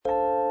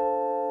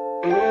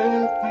Hi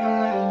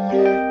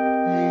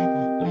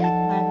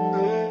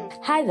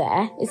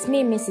there, it's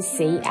me, Mrs.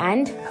 C,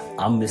 and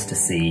I'm Mr.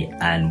 C,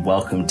 and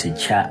welcome to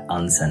Chat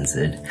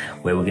Uncensored,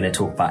 where we're going to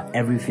talk about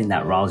everything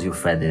that riles your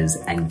feathers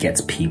and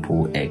gets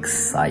people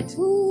excited.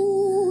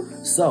 Ooh.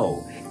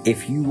 So,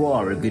 if you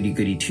are a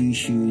goody-goody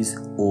two-shoes,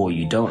 or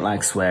you don't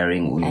like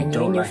swearing, or you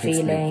don't like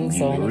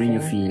you're in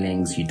your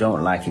feelings, you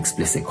don't like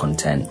explicit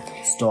content,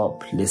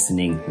 stop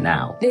listening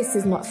now. This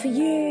is not for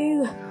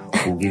you.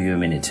 We'll give you a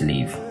minute to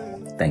leave.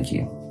 Thank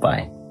you.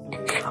 Bye.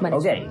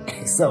 Okay,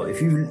 so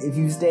if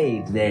you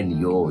stayed, then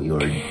you're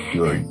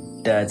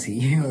dirty.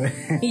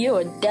 You're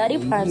a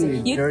dirty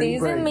person. You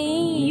teasing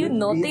me. You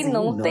naughty.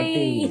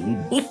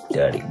 You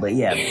dirty. But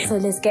yeah. So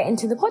let's get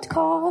into the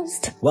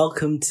podcast.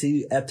 Welcome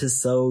to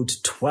episode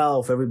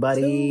 12,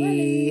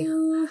 everybody.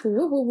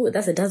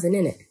 That's a dozen,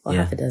 isn't it? Or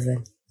half a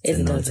dozen?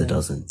 It's a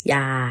dozen.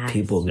 Yeah.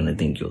 People are gonna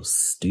think you're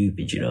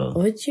stupid, you know.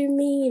 What do you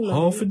mean, man?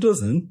 Half a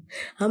dozen?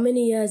 How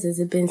many years has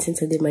it been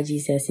since I did my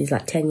GCSEs?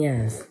 Like 10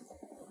 years.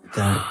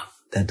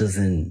 That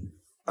doesn't...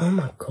 Oh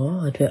my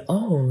God, we're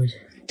old.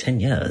 10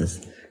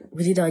 years?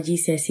 We did our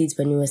GCSEs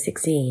when we were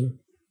 16.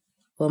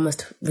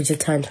 We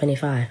just turned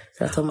 25.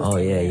 So that's almost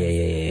 10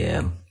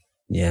 years.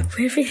 Yeah.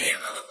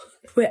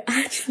 We're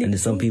actually... And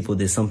there's some people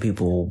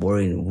who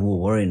were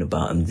worrying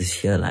about them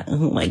this year, like,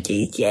 oh my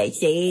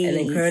GCSEs. And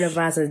then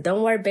coronavirus says,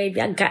 don't worry, baby,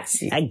 I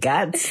got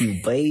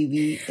you,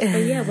 baby. But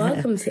yeah,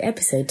 welcome to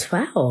episode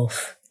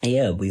 12.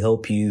 Yeah, we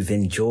hope you've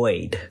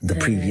enjoyed the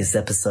previous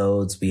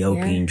episodes. We hope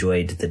you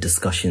enjoyed the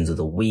discussions of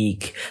the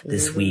week.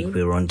 This week,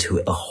 we're on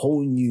to a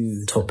whole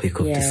new topic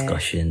of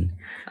discussion.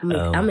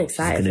 I'm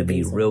excited. It's going to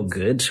be real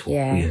good.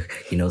 Yeah.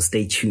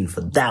 Stay tuned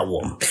for that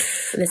one.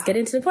 Let's get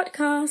into the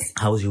podcast.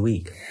 How was your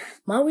week?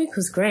 My week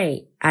was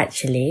great,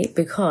 actually,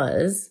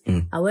 because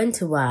I went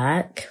to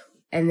work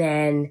and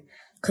then...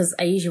 Because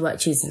I usually work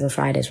Tuesdays and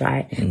Fridays,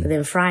 right? But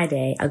then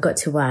Friday, I got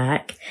to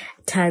work.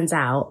 Turns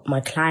out my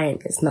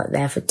client is not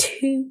there for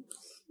 2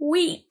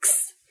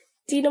 weeks.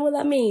 Do you know what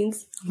that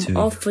means? I'm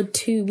off for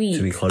 2 weeks.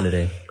 2 week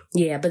holiday.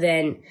 Yeah, but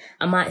then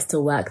I might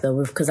still work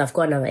though, because I've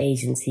got another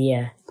agency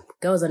here.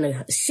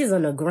 She's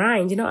on a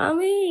grind, you know what I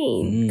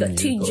mean? Got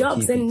 2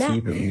 jobs and that.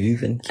 Keep it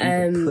moving, keep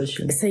it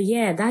pushing. So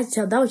yeah,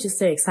 that was just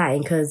so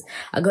exciting because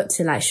I got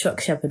to like shock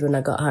Shepherd when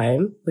I got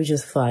home, which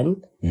was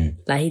fun.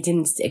 Like he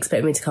didn't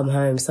expect me to come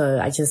home, so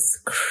I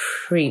just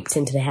creeped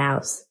into the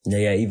house.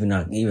 Yeah, even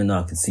though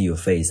I could see your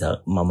face,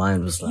 my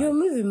mind was like... You're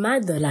moving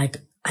mad though, like...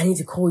 I need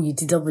to call you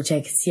to double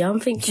check. See, I'm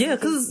thinking you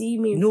can see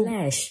me in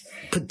flesh.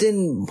 But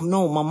then,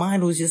 no, my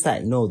mind was just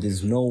like, no,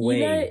 there's no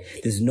way.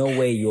 There's no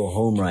way you're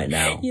home right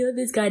now. You know,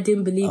 this guy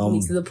didn't believe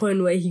me to the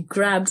point where he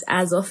grabbed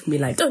Az off me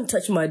like, don't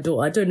touch my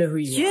door. I don't know who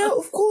you are. Yeah,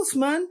 of course,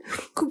 man.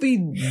 Could be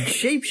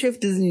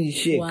shapeshifters and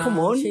shit. Wow, come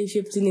on.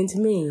 Shapeshifting into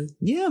me.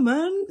 Yeah,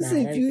 man.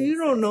 You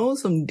don't know.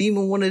 Some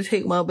demon want to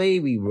take my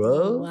baby,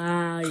 bro.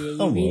 Wow, yeah,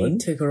 you really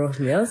took her off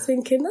me. I was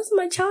thinking, that's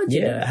my child,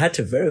 you know? I had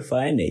to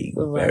verify, Nate.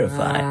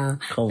 Verify.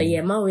 But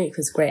yeah, my week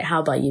was great. How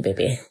about you,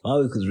 baby? My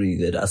week was really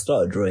good. I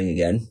started drawing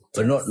again,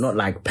 but not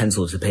like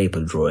pencil to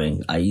paper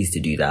drawing. I used to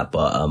do that,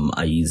 but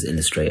I use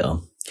Illustrator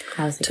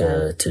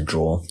to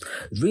draw.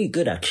 Really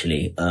good,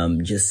 actually.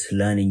 Just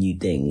learning new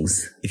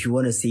things. If you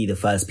want to see the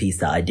first piece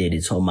that I did,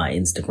 it's on my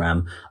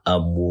Instagram.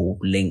 We'll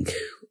link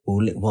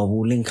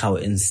our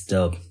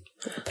Insta.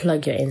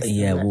 Plug your Insta.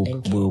 Yeah, we'll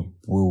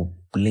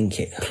link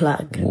it.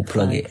 We'll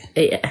plug it.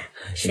 Yeah.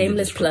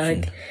 Shameless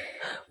plug.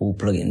 We'll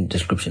plug it in the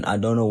description. I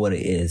don't know what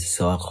it is,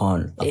 so I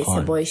can't. It's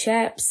a boy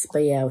Shaps,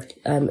 but yeah,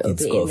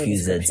 it's got a few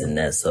Z's in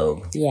there,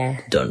 so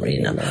don't really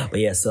know. But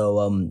yeah,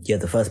 so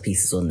the first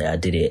piece is on there. I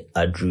did it.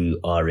 I drew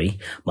Ari.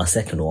 My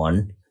second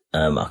one,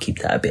 I'll keep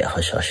that a bit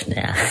hush hush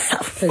now.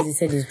 Because he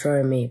said he's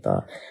drawing me,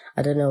 but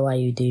I don't know why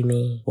you do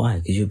me. Why?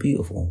 Because you're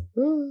beautiful.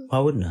 Why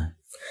wouldn't I?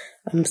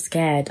 I'm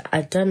scared.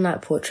 I don't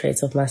like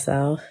portraits of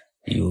myself.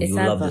 You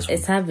love this one.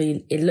 It's either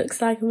it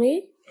looks like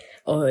me.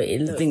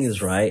 The thing is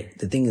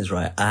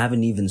right. I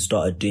haven't even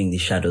started doing the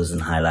shadows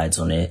and highlights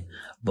on it,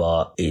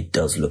 but it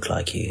does look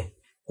like you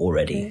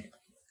already.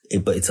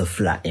 But it's a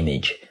flat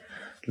image.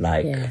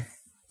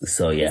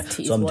 So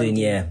I'm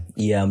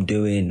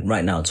doing,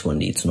 right now it's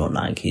 1D. It's not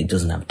like, it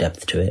doesn't have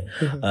depth to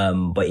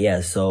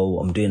it. So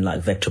I'm doing like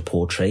vector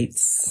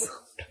portraits.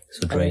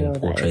 So drawing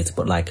portraits,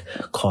 but like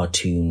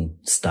cartoon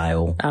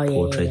style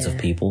portraits of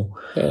people.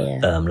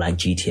 Like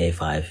GTA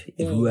 5.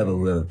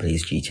 Whoever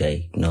plays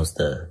GTA knows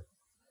the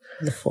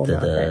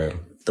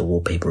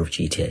wallpaper of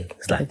GTA.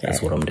 It's like,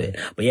 that's what I'm doing.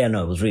 But yeah,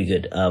 no, it was really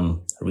good.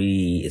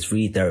 It's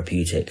really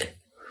therapeutic,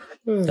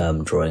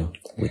 drawing,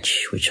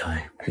 which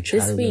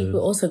this week we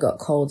also got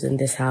colds in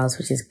this house,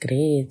 which is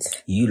great.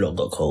 You lot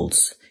got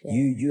colds. Yeah.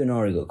 You and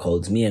Ari got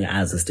colds. Me and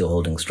Az are still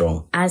holding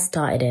strong. Az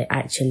started it,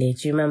 actually.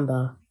 Do you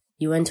remember?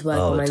 You went to work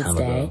on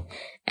Wednesday,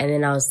 and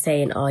then I was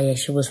saying,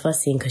 she was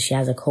fussing because she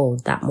has a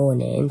cold that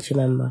morning. Do you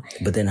remember?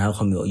 But then how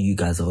come you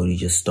guys have only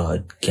just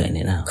started getting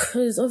it now?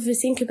 Because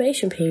obviously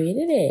incubation period,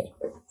 isn't it?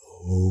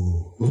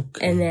 Oh,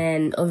 okay. And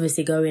then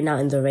obviously going out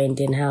in the rain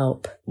didn't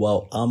help.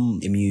 Well,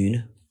 I'm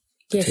immune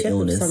to Shepherd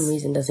illness. for some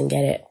reason doesn't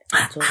get it.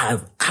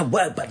 I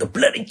work by the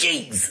blood of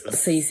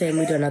Jesus. So you're saying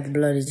we don't have the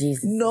blood of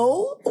Jesus?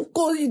 No, of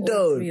course you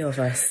don't. 3 of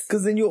us.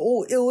 Because then you're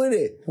all ill,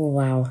 innit? Oh,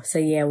 wow. So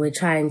yeah, we're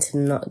trying to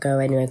not go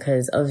anywhere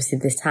because obviously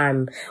this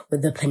time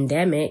with the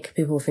pandemic,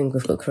 people think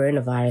we've got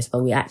coronavirus,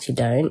 but we actually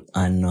don't.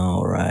 I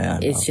know, right? I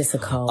know. It's just a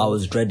cold.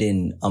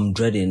 I'm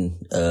dreading,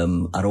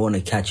 I don't want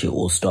to catch it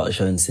or start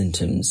showing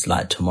symptoms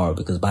like tomorrow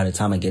because by the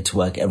time I get to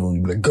work,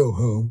 everyone will be like, go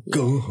home.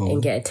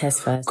 And get a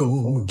test first. Go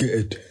home and get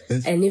a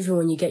test. And even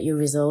when you get your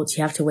results,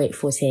 you have to wait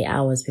 48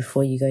 hours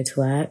before you go to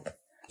work.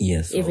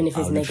 Yes. Even if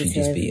it's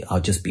negative. I'll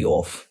just be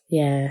off.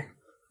 Yeah.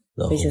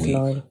 Which is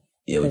long.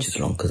 Yeah, which is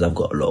long because I've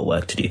got a lot of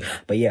work to do.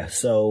 But yeah,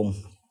 so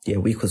yeah,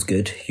 week was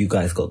good. You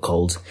guys got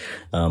colds.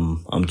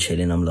 I'm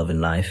chilling. I'm loving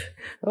life.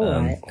 All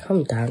right,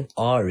 calm down.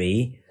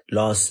 Ari,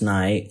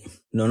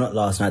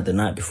 the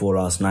night before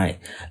last night,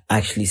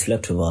 actually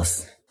slept with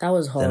us. That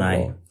was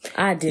horrible.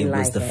 I didn't like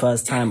it. It was the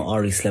first time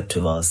Ari slept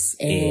with us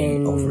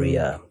in over a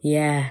year.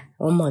 Yeah.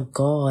 Oh my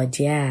God,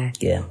 yeah.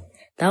 Yeah.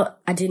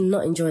 I did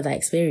not enjoy that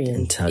experience.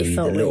 And tell you,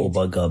 the little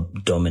bugger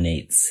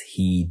dominates.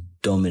 He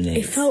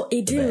dominates.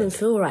 It didn't even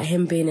feel right,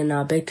 him being in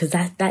our bed, because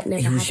that never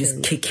happened. He was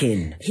just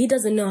kicking. He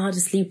doesn't know how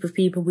to sleep with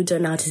people. We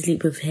don't know how to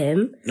sleep with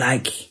him.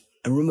 Like,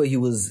 I remember he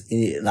was,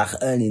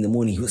 early in the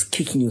morning, he was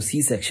kicking your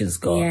C-section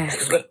scar. Yeah.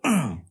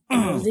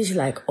 I was literally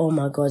like, oh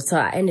my God. So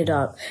I ended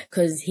up,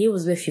 because he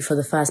was with you for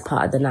the first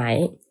part of the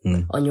night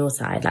on your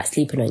side, like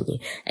sleeping on you.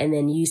 And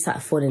then you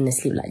started falling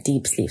asleep, like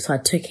deep sleep. So I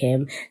took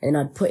him and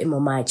I'd put him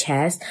on my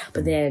chest.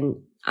 But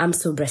then I'm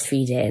still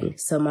breastfeeding.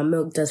 So my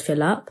milk does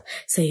fill up.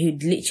 So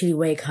he'd literally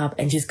wake up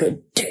and just go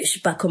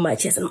douche back on my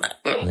chest. And I'm like,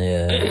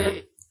 yeah.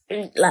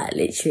 Like,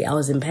 literally, I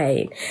was in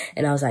pain.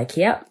 And I was like,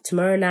 yep,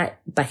 tomorrow night,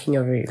 back in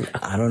your room.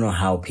 I don't know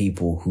how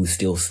people who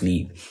still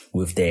sleep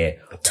with their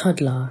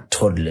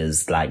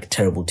toddlers, like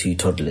terrible 2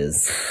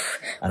 toddlers.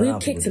 We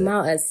kicked him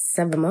out at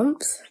 7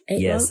 months,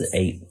 8 months?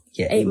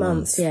 Yes, 8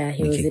 months, yeah,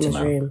 he was in his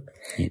room.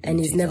 And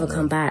he's never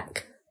come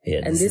back.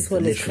 Yeah, and this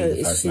one is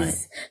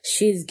close.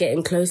 She's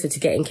getting closer to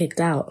getting kicked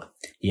out.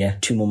 Yeah,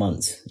 2 more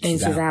months. And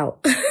she's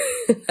out.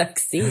 Like,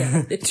 see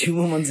ya. 2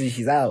 more months and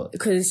she's out.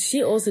 Because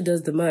she also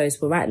does the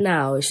most, but right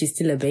now she's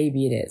still a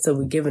baby in it, so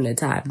we're giving her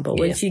time. But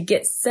when she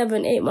gets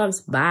 7, 8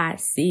 months, bye,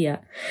 see ya.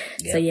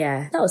 Yeah. So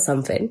yeah, that was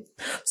something.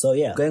 So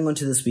yeah, going on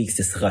to this week's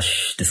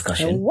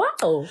discussion.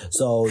 Wow.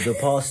 So the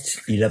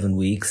past 11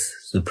 weeks,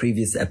 the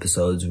previous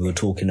episodes, we were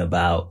talking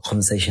about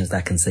conversations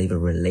that can save a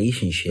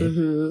relationship.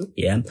 Mm-hmm.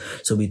 Yeah.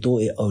 So we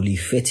thought it only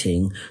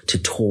fitting to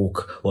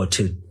talk or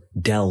to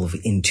delve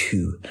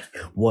into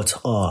what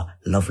are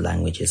love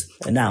languages.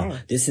 And now,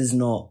 this is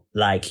not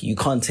like, you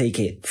can't take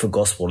it for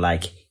gospel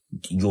like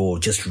you're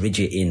just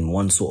rigid in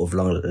one sort of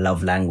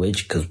love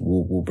language, because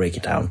we'll break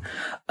it down.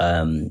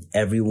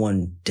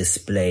 Everyone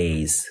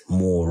displays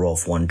more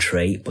of one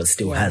trait, but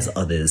still has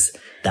others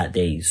that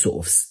they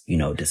sort of,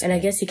 display. And I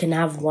guess you can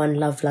have one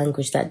love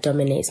language that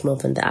dominates more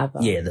than the other.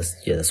 Yeah,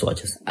 that's what I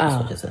just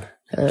said.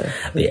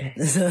 Okay.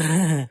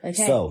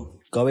 So,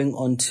 going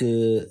on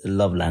to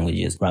love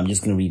languages, right, I'm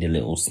just going to read a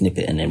little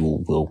snippet and then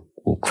we'll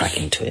crack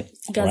into it.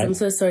 Guys, right? I'm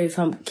so sorry if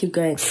I keep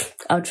going.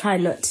 I'll try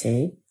not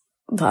to,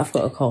 but I've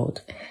got a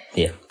cold.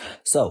 Yeah.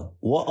 So,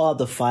 what are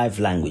the 5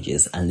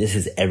 languages? And this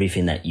is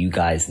everything that you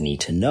guys need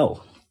to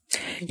know.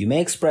 You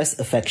may express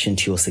affection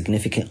to your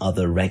significant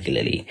other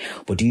regularly,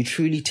 but do you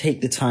truly take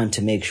the time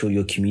to make sure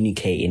you're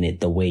communicating it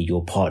the way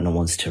your partner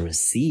wants to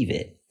receive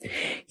it?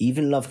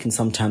 Even love can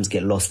sometimes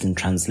get lost in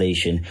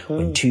translation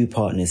when 2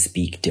 partners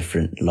speak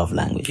different love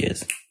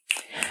languages.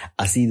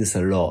 I see this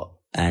a lot,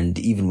 and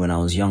even when I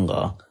was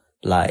younger,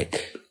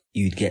 like,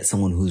 you'd get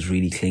someone who's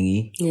really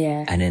clingy.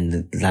 Yeah. And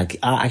then,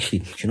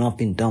 I've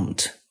been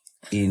dumped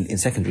in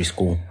secondary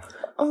school.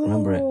 Oh,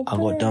 remember it? I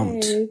got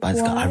dumped by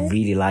this guy. I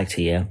really liked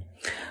it, yeah.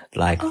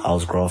 Like, I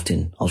was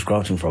grafting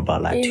for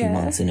about 2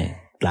 months, innit?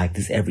 Like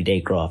this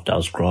everyday graft. I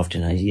was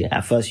grafting.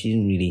 At first, she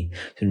didn't really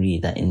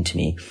that into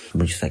me.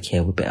 But she's like, yeah,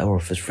 we're better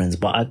off as friends.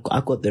 But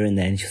I got there in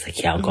there and she's like,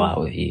 yeah, I'll go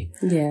out with you.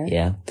 Yeah.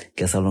 Yeah.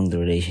 Guess how long the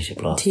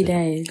relationship lasted? 2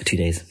 days. 2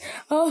 days.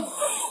 Oh.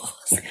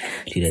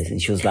 2 days.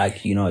 And she was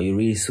like, you're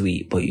really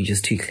sweet, but you're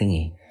just too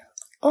clingy.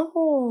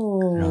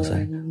 Oh. And I was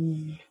like,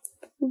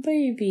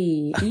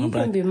 baby, you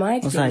can be my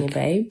clingy,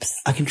 babes.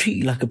 I can treat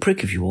you like a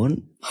prick if you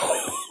want.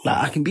 Like,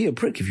 I can be a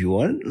prick if you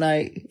want.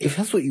 Like, if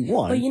that's what you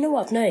want. But you know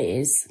what I've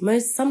noticed?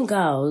 Some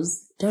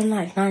girls don't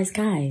like nice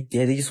guys.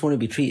 Yeah, they just want to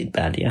be treated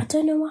bad, yeah. I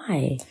don't know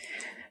why.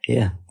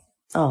 Yeah.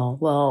 Oh,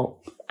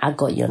 well, I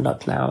got you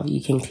unlocked now.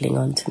 You can cling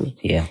on to me.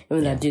 Yeah.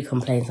 Even though I do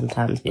complain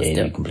sometimes. But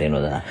yeah, you complain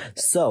all that.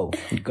 So,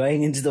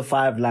 going into the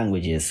 5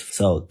 languages.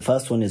 So,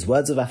 first one is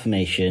words of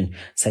affirmation.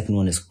 Second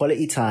one is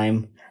quality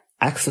time,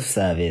 acts of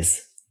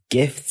service,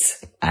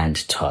 gifts,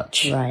 and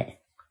touch. Right.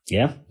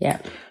 Yeah? Yeah.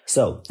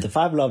 So, the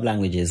 5 love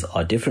languages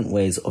are different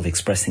ways of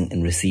expressing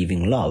and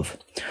receiving love.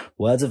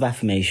 Words of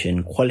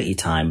affirmation, quality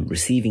time,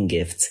 receiving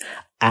gifts,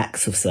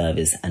 acts of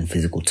service, and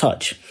physical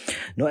touch.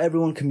 Not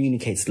everyone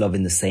communicates love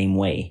in the same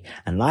way,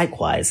 and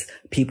likewise,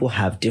 people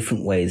have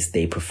different ways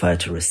they prefer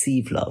to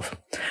receive love.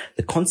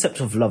 The concept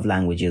of love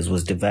languages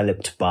was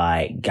developed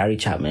by Gary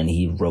Chapman.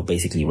 He wrote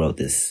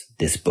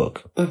this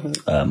book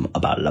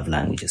about love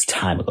languages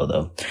time ago,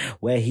 though,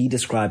 where he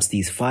describes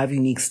these 5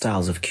 unique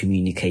styles of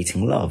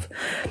communicating love,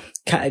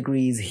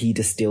 categories he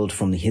distilled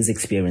from his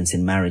experience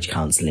in marriage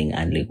counseling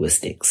and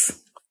linguistics.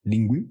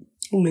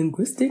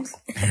 Linguistics?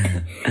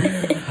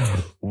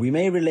 We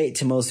may relate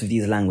to most of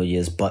these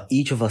languages, but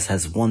each of us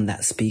has one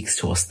that speaks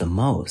to us the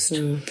most.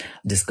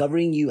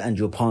 Discovering you and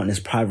your partner's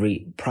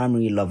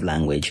primary love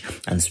language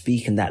and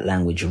speaking that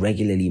language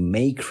regularly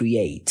may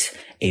create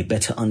a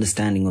better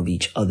understanding of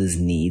each other's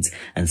needs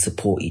and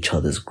support each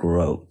other's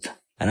growth.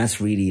 And that's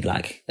really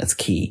that's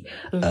key,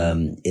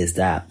 is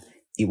that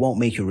it won't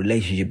make your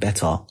relationship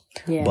better,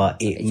 but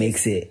it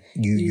makes it,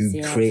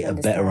 you create a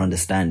better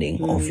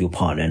understanding of your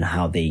partner and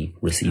how they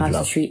receive love.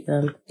 How to treat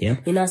them. Yeah.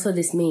 I saw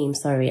this meme,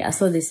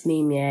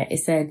 It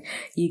said,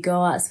 you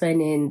go out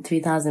spending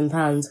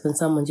 £3,000 when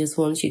someone just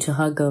wants you to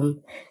hug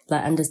them,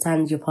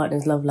 understand your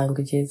partner's love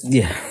languages.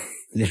 Yeah.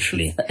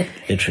 Literally.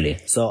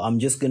 So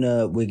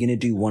we're gonna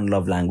do one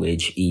love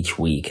language each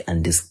week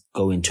and just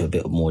go into a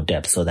bit more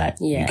depth so that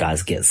you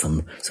guys get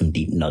some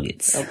deep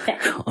nuggets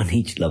on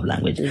each love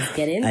language. Let's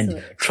get into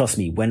it. Trust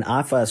me, when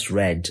I first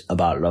read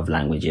about love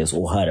languages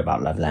or heard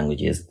about love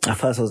languages, at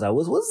first I was like,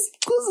 what's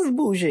this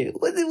bullshit?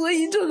 What are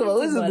you talking about?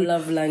 What's about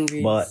love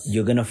language? But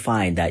you're gonna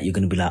find that you're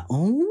gonna be like,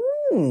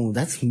 oh,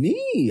 that's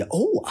me.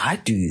 Oh, I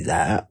do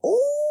that. Oh,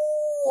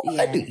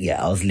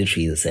 I was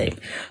literally the same.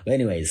 But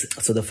anyways,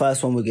 so the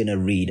first one we're going to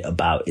read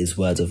about is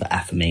words of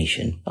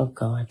affirmation. Oh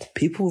God.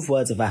 People with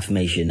words of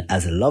affirmation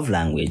as a love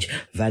language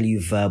value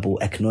verbal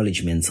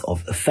acknowledgements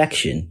of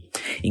affection,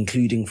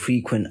 including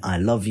frequent I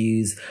love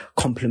yous,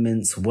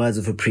 compliments, words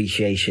of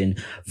appreciation,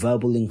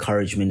 verbal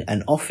encouragement,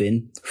 and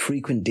often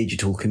frequent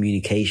digital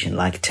communication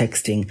like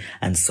texting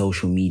and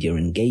social media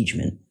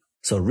engagement.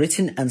 So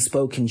written and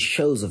spoken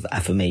shows of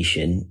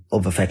affection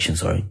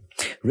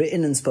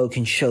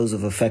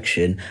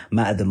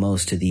matter the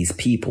most to these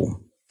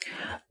people.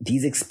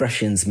 These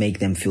expressions make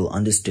them feel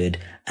understood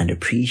and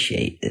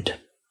appreciated.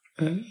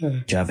 Do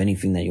you have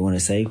anything that you want to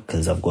say?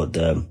 Because I've got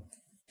the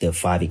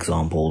 5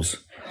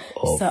 examples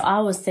of... So I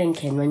was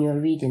thinking when you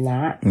were reading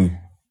that,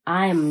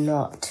 I am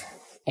not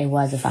a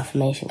words of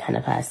affirmation kind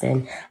of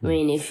person. I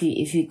mean, if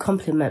you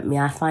compliment me,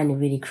 I find it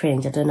really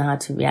cringe. I don't know how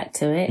to react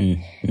to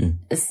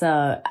it.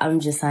 So I'm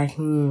just like,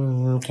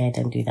 okay,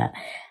 don't do that.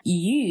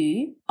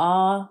 You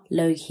are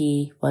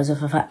low-key words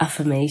of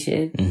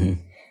affirmation.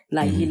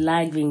 You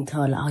like being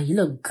told, oh, you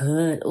look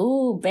good.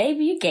 Oh,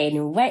 baby, you're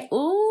gaining weight.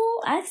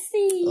 Oh, I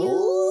see you.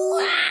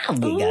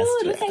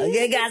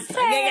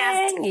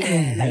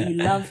 You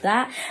love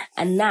that.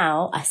 And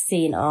now I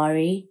see in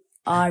Ari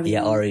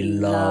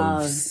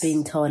loves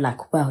being told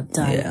well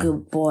done,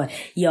 good boy.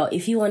 Yo,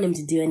 if you want him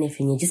to do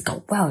anything, you just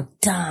go, well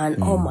done.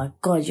 Oh my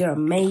God, you're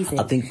amazing.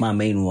 I think my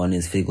main one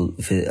is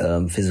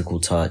physical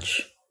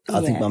touch.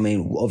 I think my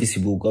main,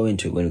 obviously we'll go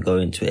into it when we go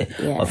into it.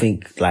 I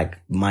think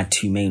my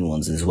 2 main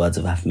ones is words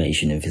of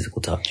affirmation and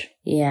physical touch.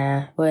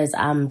 Yeah, whereas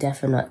I'm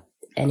definitely not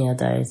any of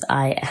those.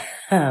 I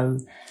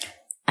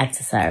act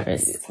of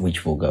service,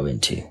 which we'll go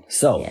into.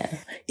 So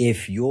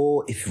if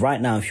right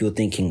now you're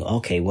thinking,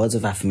 okay, words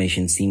of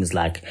affirmation seems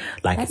like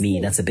me,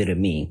 that's a bit of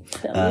me.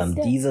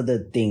 These are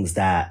the things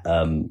that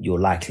you're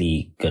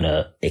likely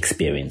gonna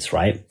experience,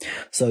 right?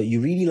 So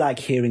you really like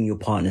hearing your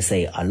partner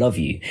say I love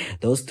you.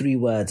 Those 3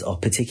 words are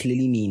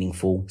particularly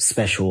meaningful,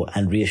 special,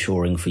 and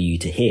reassuring for you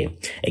to hear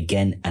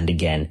again and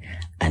again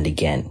and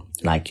again.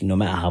 No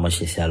matter how much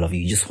they say I love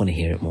you, you just want to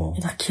hear it more.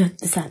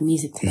 It's like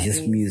music to It's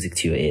just music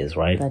to your ears,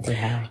 right?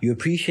 You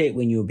appreciate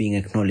when you're being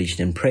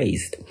acknowledged and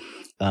praised.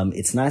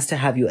 It's nice to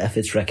have your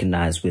efforts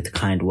recognized with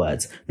kind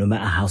words, no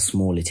matter how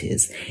small it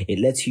is. It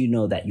lets you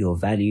know that you're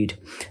valued.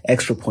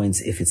 Extra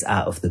points if it's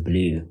out of the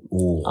blue.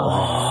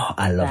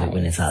 I love it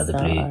when it's out of the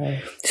blue.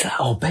 It's like,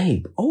 oh,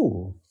 babe,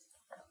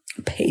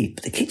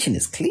 the kitchen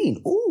is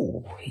clean.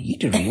 Oh, you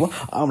did really well.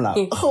 I'm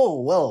like,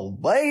 oh, well,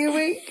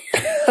 baby,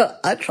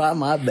 I try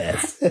my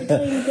best. I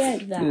don't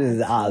get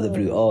that. Out of the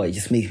blue. Oh, it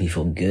just makes me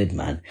feel good,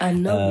 man. I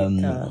know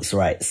it does. That's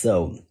right.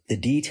 So the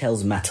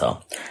details matter,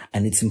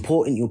 and it's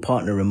important your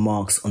partner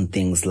remarks on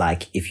things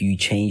like if you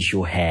change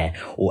your hair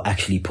or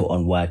actually put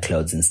on work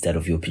clothes instead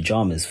of your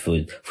pajamas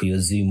for your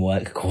Zoom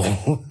work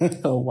call.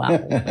 Oh, wow.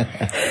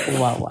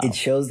 Wow. It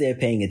shows they're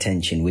paying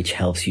attention, which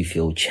helps you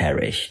feel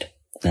cherished.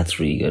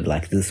 That's really good.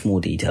 The small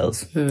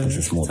details.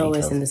 It's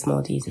always in the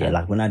small details.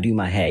 Yeah, when I do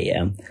my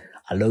hair,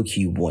 I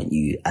low-key want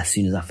you, as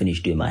soon as I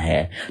finish doing my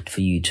hair,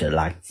 for you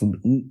to, for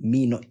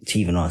me not to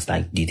even ask,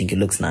 do you think it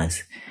looks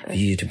nice? For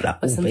you to be like,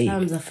 oh,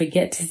 sometimes I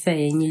forget to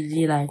say, and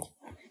you're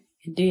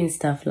doing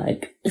stuff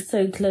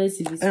so close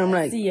to you, and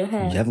I'm see your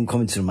hair. You haven't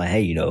commented on my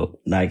hair, I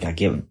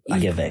get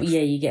vexed.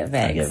 Yeah, you get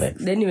vexed. I get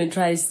vexed. Then even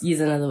try to use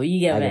another one. You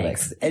get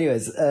vexed.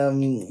 Anyways,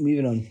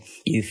 moving on.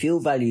 You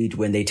feel valued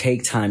when they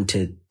take time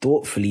to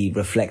thoughtfully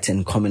reflect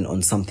and comment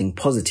on something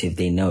positive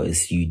they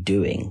notice you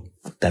doing.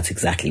 That's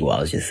exactly what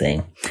I was just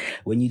saying.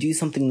 When you do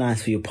something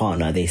nice for your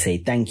partner, they say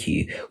thank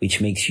you, which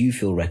makes you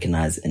feel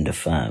recognized and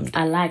affirmed.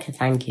 I like a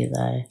thank you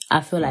though.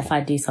 I feel like if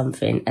I do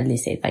something, at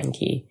least say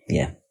thank you.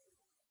 Yeah.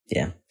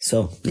 Yeah.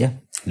 So, yeah,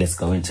 let's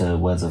go into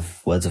words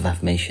of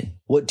affirmation.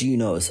 What do you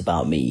notice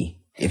about me?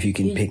 If you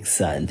can pick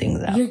certain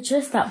things out. You're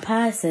just that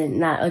person.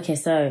 Now, okay,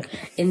 so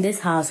in this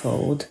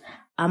household,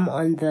 I'm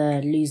on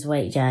the lose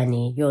weight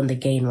journey. You're on the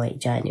gain weight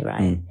journey,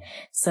 right?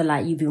 So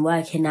like you've been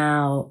working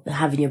out,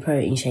 having your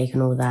protein shake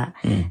and all that.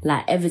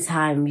 Like every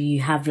time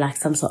you have like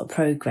some sort of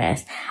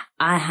progress,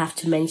 I have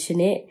to mention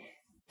it.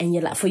 And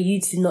you're like, for you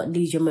to not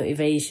lose your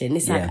motivation.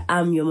 It's like,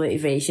 I'm your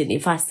motivation.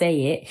 If I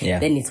say it,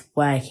 then it's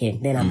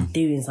working. Then I'm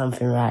doing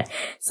something right.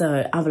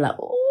 So I'm like,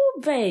 oh,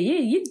 babe,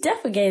 you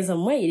definitely gained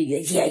some weight. You're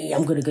like, yeah,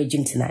 I'm going to go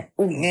gym tonight.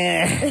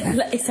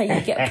 Like, it's like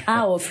you get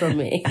power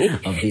from it.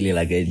 I'm feeling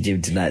like a gym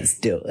tonight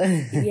still.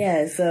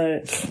 Yeah,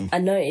 so I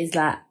noticed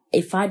that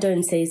if I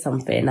don't say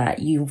something, like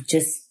you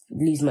just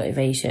lose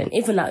motivation.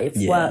 Even like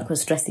if work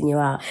was stressing you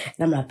out,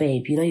 and I'm like,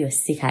 babe, you know you're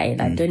sick at it.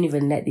 Like, don't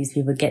even let these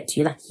people get to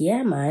you. Like,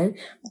 yeah, man,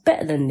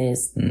 better than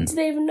this. Do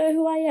they even know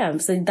who I am?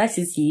 So that's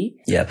just you.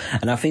 Yeah,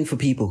 and I think for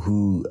people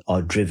who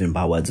are driven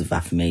by words of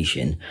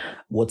affirmation,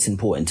 what's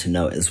important to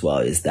note as well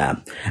is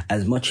that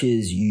as much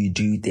as you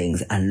do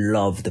things and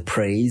love the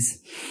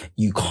praise,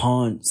 you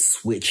can't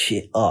switch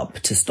it up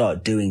to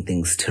start doing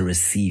things to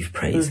receive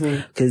praise,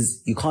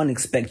 because you can't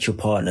expect your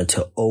partner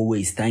to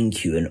always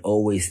thank you and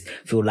always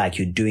feel like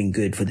you're doing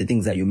good for the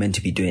things that you're meant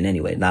to be doing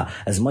anyway. Now,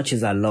 as much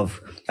as I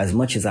love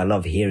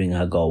hearing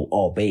her go,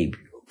 oh, babe,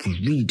 you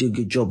really did a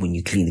good job when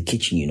you clean the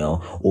kitchen, you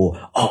know, or,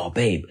 oh,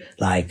 babe,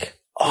 like,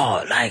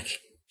 oh, like,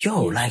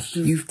 yo, like,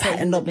 you've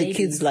patterned up the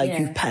kids, like,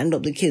 you've patterned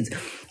up the kids.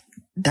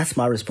 That's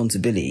my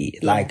responsibility.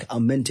 Like,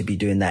 I'm meant to be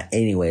doing that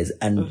anyways,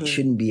 and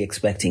shouldn't be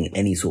expecting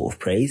any sort of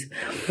praise.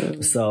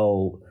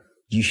 So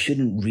you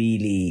shouldn't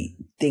really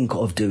think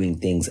of doing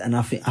things. And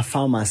I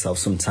found myself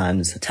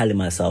sometimes telling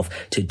myself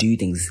to do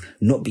things,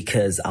 not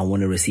because I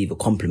want to receive a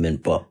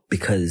compliment, but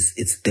because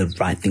it's the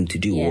right thing to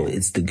do, or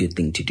it's the good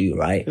thing to do,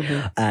 right?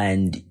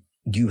 And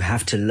you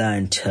have to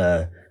learn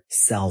to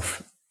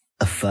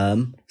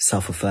self-affirm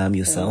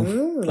yourself.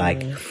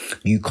 Like,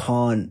 you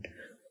can't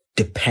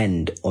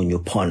depend on your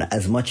partner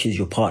as much as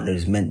your partner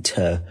is meant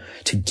to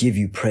give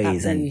you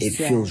praise, and it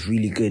feels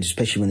really good,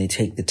 especially when they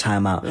take the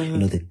time out, you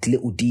know, the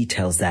little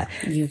details that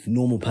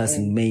normal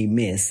person may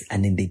miss,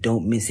 and then they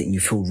don't miss it and you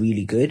feel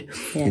really good.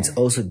 It's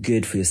also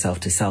good for yourself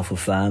to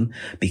self-affirm,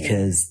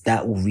 because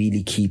that will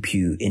really keep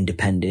you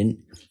independent,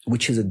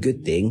 which is a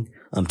good thing,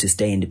 to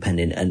stay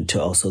independent and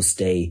to also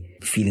stay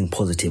feeling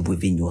positive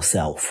within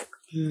yourself.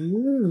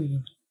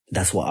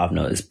 That's what I've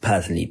noticed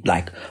personally.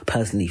 Like,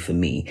 personally for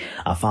me,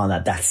 I found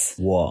that that's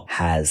what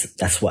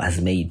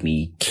has made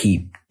me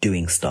keep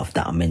doing stuff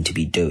that I'm meant to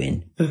be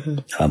doing.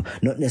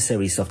 Not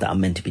necessarily stuff that I'm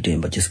meant to be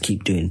doing, but just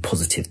keep doing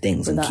positive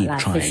things and keep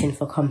trying. Fishing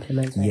for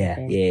compliments.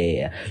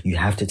 Yeah. You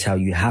have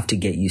to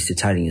get used to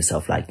telling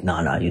yourself, like, no,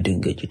 you're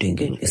doing good. You're doing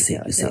good. You're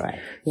sick.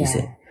 You're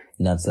sick.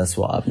 That's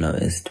what I've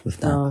noticed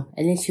with that. Oh,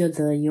 at least you're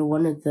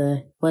one of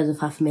the words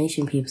of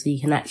affirmation people, so you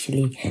can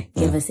actually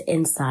give us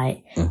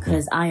insight,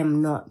 because I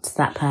am not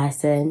that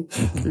person.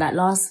 Like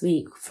last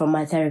week from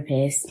my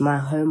therapist, my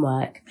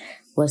homework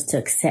was to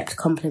accept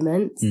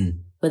compliments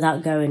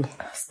without going,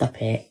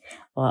 stop it.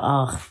 Or,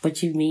 oh, what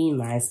do you mean,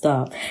 man?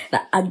 Stop.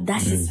 Like,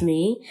 that's just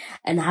me.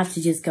 And I have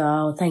to just go,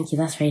 oh, thank you.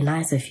 That's very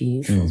nice of you.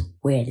 It feels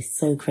weird. It's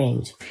so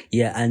cringe.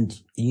 Yeah. And,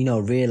 you know,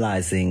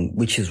 realizing,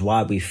 which is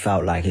why we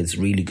felt like it's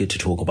really good to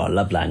talk about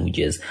love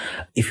languages.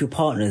 If your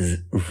partner is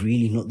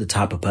really not the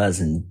type of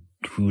person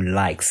who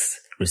likes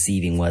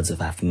receiving words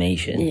of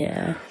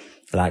affirmation,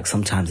 like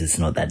sometimes it's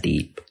not that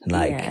deep.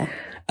 Like,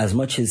 as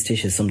much as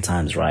Tisha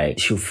sometimes, right,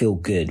 she'll feel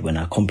good when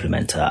I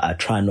compliment her, I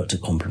try not to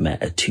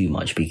compliment her too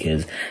much,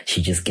 because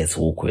she just gets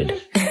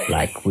awkward,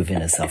 like,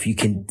 within herself. You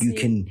can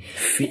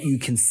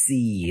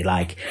see,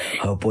 like,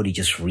 her body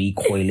just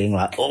recoiling,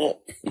 like, oh,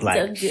 like,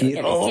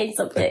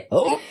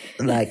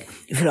 like,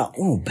 you feel like,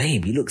 oh,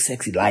 babe, you look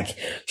sexy. Like,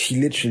 she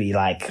literally,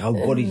 like, her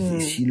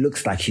body, she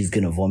looks like she's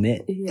gonna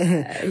vomit.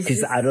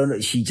 Because I don't know,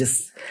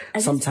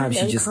 sometimes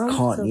she just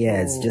can't,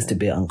 it's just a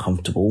bit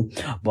uncomfortable.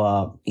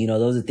 But, you know,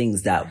 those are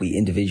things that we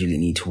individually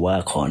need to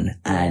work on.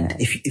 And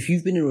if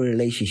you've been in a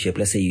relationship,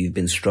 let's say you've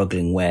been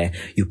struggling where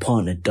your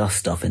partner does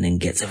stuff and then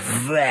gets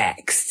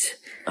vexed,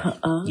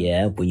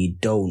 when you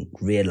don't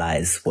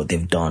realize what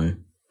they've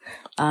done,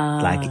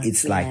 like,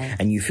 it's like,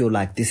 and you feel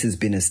like this has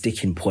been a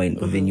sticking point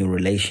within your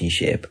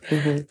relationship,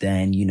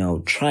 then, you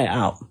know, try it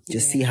out.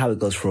 Just see how it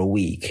goes for a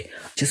week.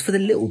 Just for the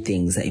little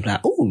things that you're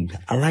like, oh,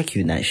 I like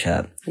you in that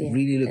shirt. It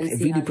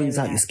really brings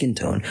out your skin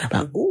tone.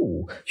 Like,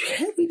 oh, your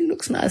hair really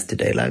looks nice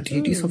today. Like, do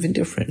you do something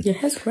different? Your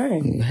hair's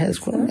growing. Your hair's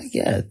growing.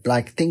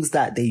 Like things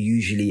that they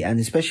usually, and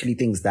especially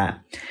things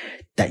that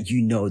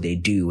you know they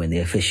do when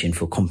they're fishing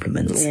for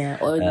compliments. Yeah,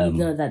 or you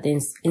know that they're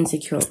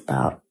insecure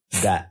about.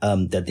 that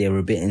they're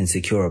a bit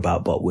insecure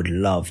about, but would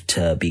love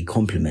to be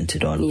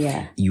complimented on.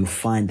 Yeah. You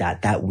find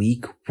that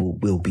week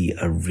will be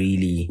a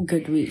really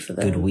good week for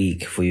them. Good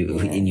week for you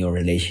in your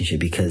relationship,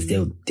 because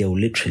they'll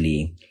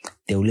literally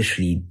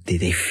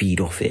they feed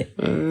off it.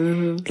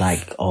 Mm-hmm.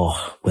 Like,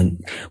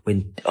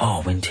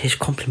 when Tish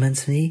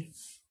compliments me,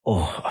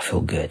 I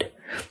feel good.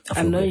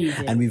 I know you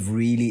do. And we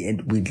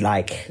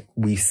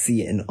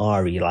see it in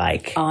Ari,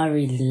 like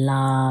Ari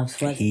loves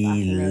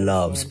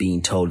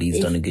being told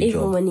he's done a good job.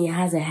 Even when he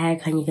has a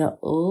haircut and you go,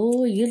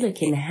 oh, you're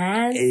looking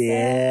handsome.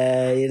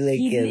 Yeah, you're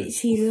looking.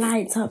 She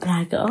lights up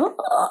like,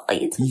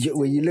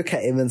 when you look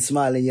at him and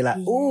smile and you're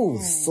like, oh,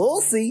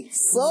 saucy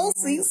sauce.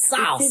 It's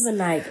even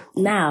like,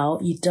 now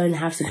you don't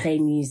have to play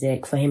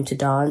music for him to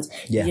dance.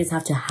 Yeah. You just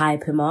have to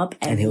hype him up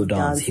and he'll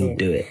dance. He'll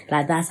do it.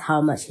 Like, that's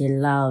how much he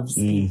loves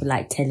people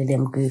like telling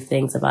him good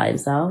things about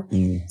himself.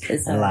 And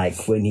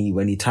like when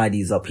he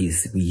tidies up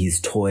his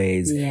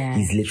toys,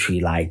 he's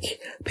literally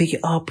like, pick it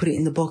up, put it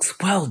in the box,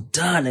 well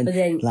done. And but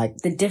then, like,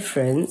 the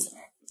difference,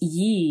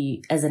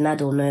 you as an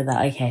adult know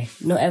that, okay,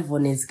 not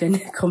everyone is going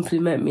to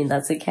compliment me, and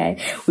that's okay.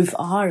 With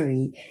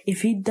Ari,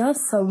 if he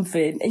does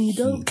something and you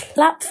don't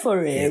clap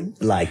for him,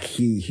 like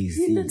he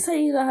looks at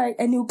you like,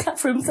 and he'll clap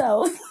for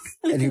himself.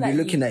 And he'll be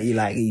looking at you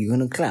like, are you going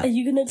to clap? Are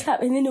you going to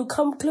clap? And then he'll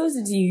come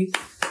closer to you.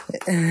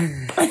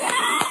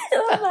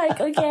 I'm like,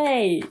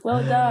 okay,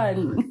 well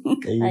done.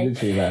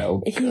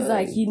 He's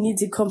like, you need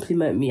to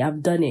compliment me.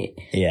 I've done it.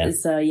 Yeah.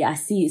 So I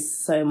see it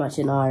so much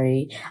in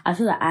Ari. I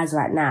feel like as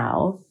right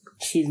now,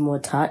 she's more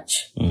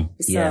touch.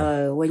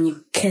 So when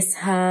you kiss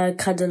her,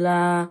 cuddle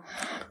her,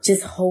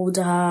 just hold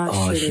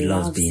her, she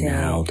loves being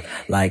held.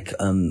 Like,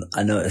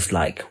 I noticed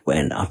like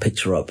when I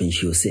picked her up and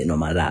she was sitting on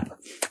my lap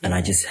and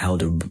I just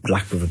held her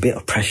like with a bit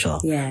of pressure.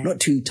 Yeah. Not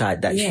too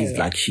tight that she's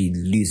like, she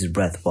loses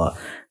breath, but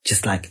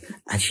just like,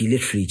 and she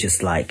literally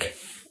just like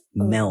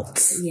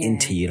melts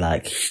into you.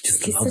 Like, she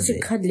just loves it.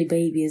 She's such a cuddly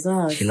baby as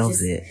well. She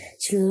loves it.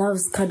 She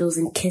loves cuddles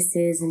and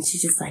kisses, and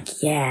she's just like,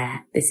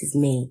 yeah, this is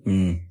me.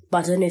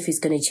 But I don't know if it's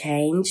going to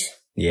change.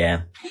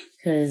 Yeah.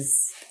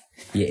 Because...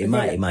 yeah, it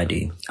might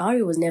do.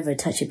 Ari was never a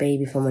touchy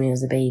baby from when he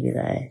was a baby,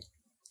 though. Do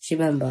you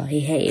remember?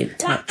 He hated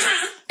touch.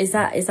 Is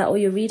that all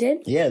you're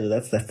reading? Yeah,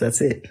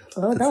 that's it.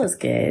 Oh, that was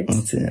good.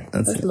 That's it.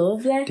 That's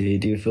lovely. Do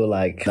you feel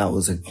like that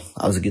was a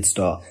good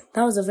start?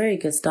 That was a very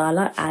good start.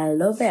 I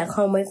love it. I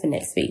can't wait for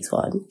next week's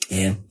one.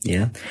 Yeah.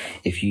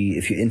 If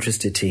you're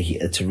interested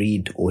to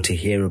read or to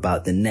hear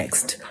about the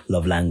next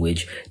love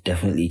language,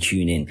 definitely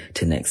tune in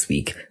to next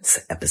week's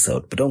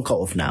episode. But don't cut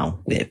off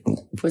now. We've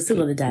still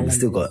got the dilemmas. We've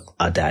still got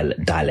our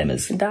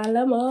dilemmas.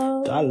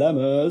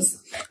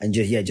 Dilemmas. And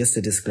just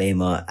a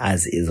disclaimer,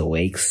 as is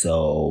awake,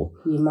 so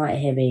you might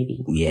hear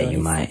baby. Yeah, noise. You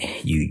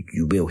might.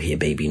 You will hear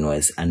baby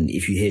noise, and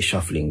if you hear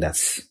shuffling,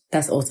 that's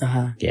also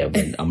her. Yeah,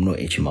 but I'm not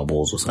itching my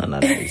balls or something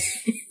like that.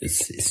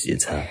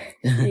 It's her.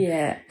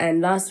 Yeah,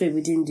 and last week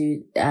we didn't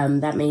do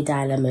that many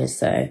dilemmas,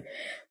 so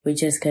we're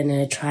just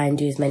gonna try and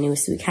do as many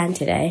as we can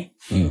today.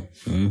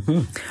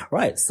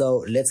 Right,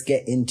 so let's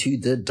get into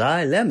the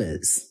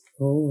dilemmas.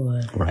 Oh.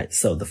 Right,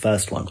 so the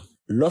first one.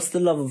 Lost the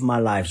love of my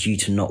life due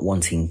to not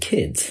wanting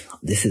kids.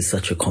 This is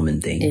such a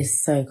common thing.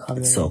 It's so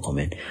common. It's so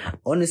common.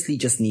 Honestly,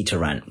 just need to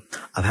rant.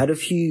 I've had a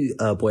few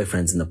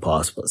boyfriends in the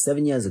past, but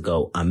 7 years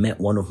ago, I met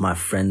one of my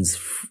friend's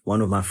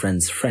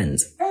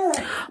friends.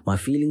 My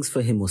feelings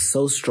for him were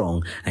so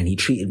strong and he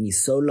treated me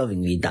so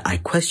lovingly that I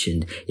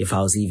questioned if I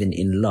was even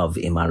in love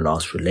in my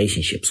last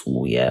relationships.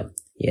 Oh,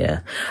 yeah.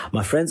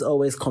 My friends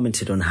always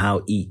commented on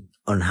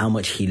how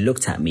much he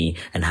looked at me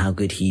and how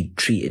good he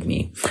treated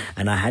me.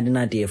 And I had an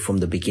idea from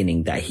the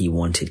beginning that he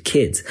wanted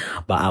kids,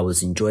 but I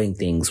was enjoying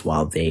things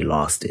while they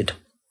lasted.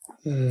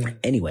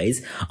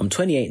 Anyways, I'm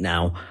 28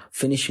 now,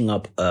 finishing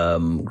up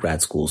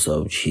grad school,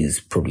 so she's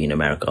probably in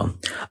America.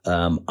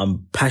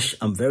 I'm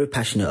very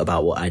passionate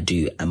about what I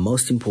do, and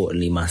most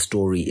importantly, my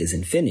story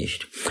isn't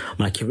finished.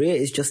 My career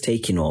is just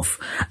taking off,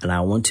 and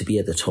I want to be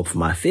at the top of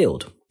my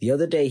field. The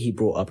other day he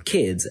brought up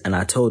kids and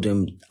I told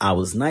him I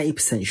was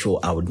 90% sure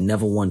I would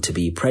never want to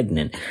be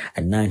pregnant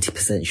and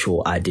 90%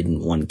 sure I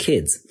didn't want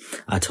kids.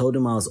 I told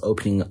him I was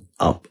opening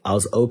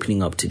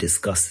up to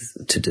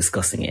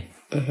discussing it.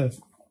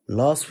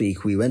 Last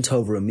week, we went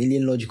over 1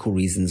 million logical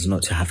reasons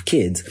not to have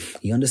kids.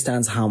 He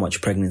understands how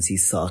much pregnancy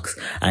sucks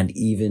and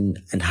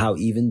how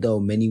even though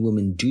many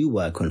women do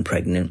work when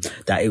pregnant,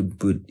 that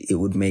it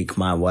would make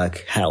my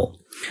work hell.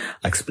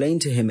 I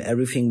explained to him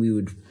everything we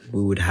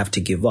would have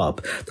to give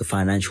up, the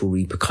financial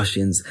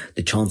repercussions,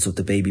 the chance of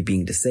the baby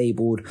being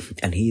disabled,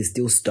 and he is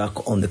still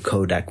stuck on the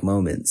Kodak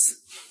moments.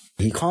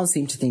 He can't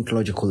seem to think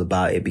logical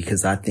about it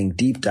because I think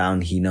deep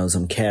down he knows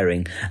I'm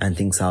caring and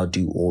thinks I'll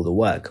do all the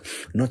work.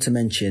 Not to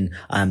mention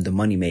I am the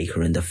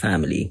moneymaker in the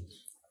family.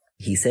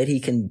 He said he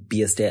can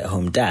be a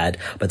stay-at-home dad,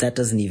 but that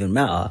doesn't even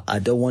matter. I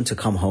don't want to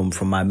come home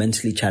from my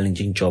mentally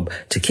challenging job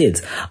to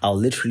kids. I'll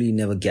literally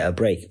never get a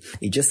break.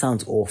 It just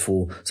sounds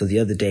awful, so the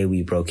other day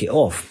we broke it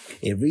off.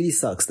 It really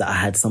sucks that I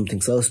had something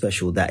so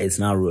special that it's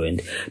now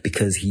ruined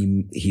because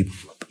he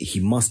he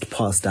must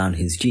pass down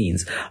his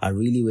genes. I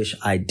really wish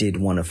I did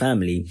want a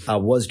family. I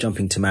was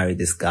jumping to marry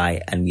this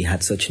guy and we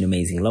had such an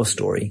amazing love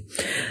story.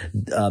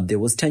 There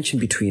was tension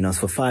between us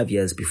for 5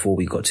 years before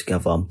we got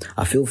together.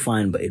 I feel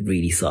fine, but it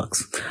really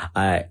sucks.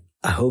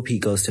 I hope he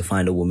goes to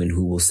find a woman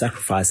who will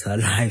sacrifice her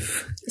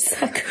life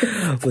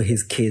for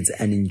his kids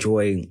and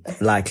enjoy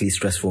likely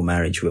stressful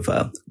marriage with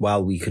her,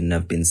 while we couldn't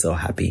have been so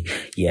happy.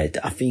 Yeah,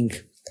 I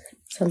think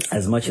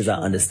as much as I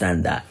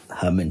understand that,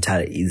 her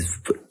mentality is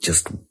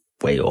just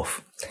way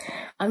off.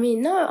 I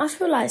mean, no, I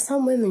feel like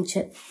some women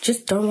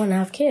just don't want to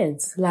have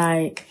kids.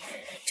 Like,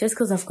 just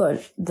because I've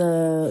got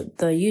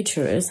the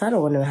uterus, I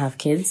don't want to have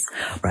kids.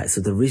 Right, so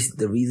the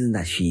reason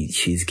that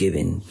she's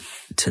given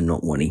to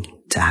not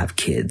wanting to have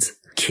kids,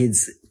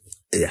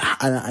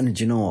 and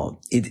you know what,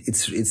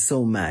 it's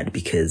so mad,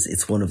 because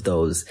it's one of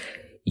those,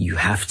 you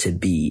have to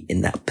be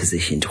in that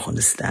position to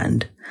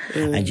understand.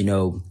 And you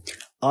know,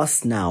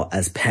 us now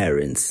as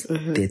parents,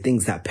 there are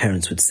things that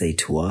parents would say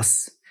to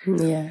us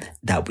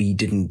that we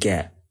didn't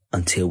get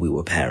until we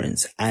were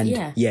parents. And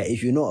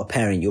if you're not a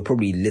parent, you're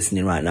probably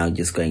listening right now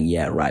just going,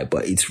 yeah, right,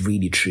 but it's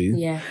really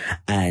true.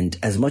 And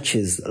as much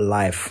as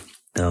life,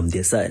 there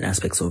are certain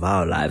aspects of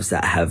our lives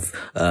that have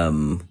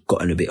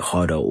gotten a bit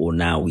harder, or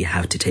now we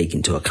have to take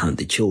into account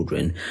the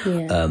children.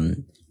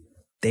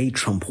 They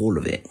trump all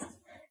of it.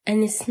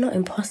 And it's not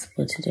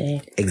impossible to do.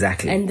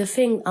 Exactly. And the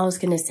thing I was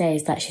going to say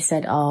is that she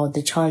said,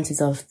 the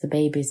chances of the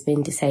baby's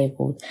being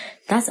disabled,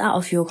 that's out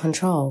of your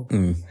control.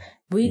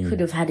 We could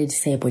have had a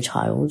disabled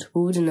child.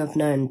 We wouldn't have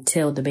known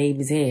till the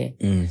baby's here.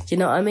 Do you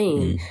know what I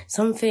mean?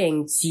 Some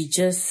things, you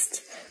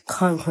just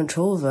can't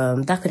control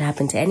them. That could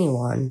happen to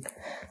anyone.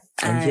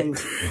 And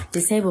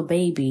disabled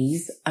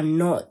babies are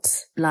not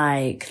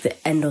like the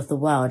end of the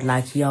world.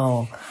 Like,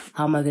 how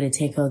am I going to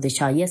take care of this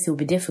child? Yes, it will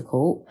be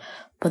difficult,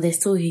 but they're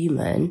still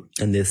human.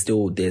 And there's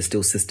still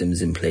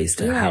systems in place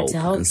to help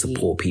and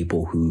support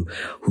people who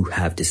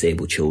have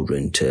disabled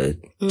children to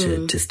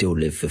still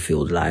live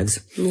fulfilled lives.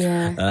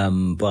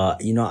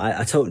 But, you know,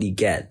 I totally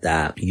get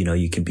that, you know,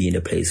 you can be in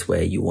a place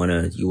where you want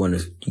to,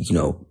 you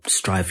know,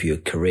 strive for your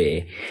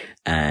career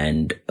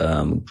and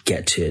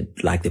get to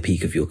like the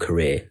peak of your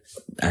career,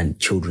 and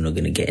children are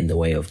going to get in the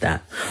way of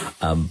that.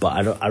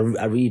 But I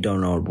really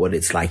don't know what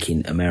it's like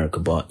in America,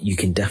 but you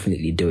can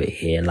definitely do it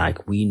here.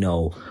 Like, we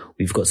know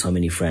we've got so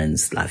many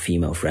friends, like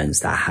female friends,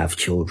 that have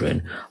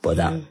children, but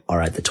that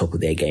are at the top of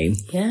their game.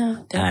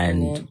 Yeah,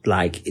 definitely. And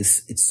like,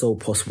 it's so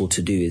possible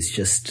to do. It's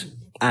just,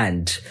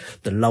 and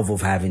the love of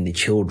having the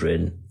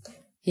children.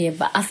 Yeah,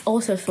 but I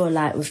also feel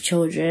like with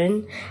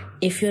children,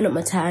 if you're not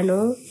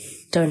maternal,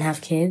 don't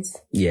have kids.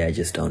 Yeah,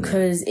 just don't.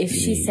 Because if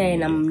she's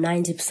saying, I'm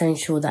 90%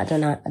 sure that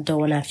I don't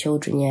want to have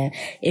children,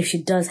 if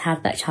she does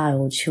have that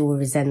child, she will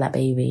resent that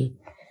baby.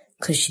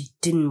 Because she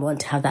didn't want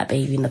to have that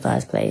baby in the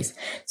first place.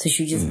 So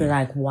she'll just be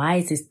like, why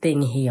is this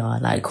thing here?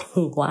 Like,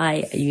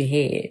 why are you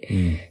here?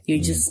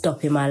 You're just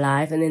stopping my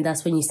life. And then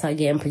that's when you start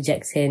getting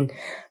projecting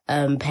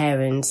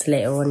parents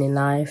later on in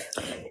life.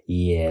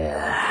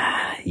 Yeah.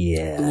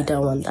 You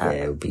don't want that.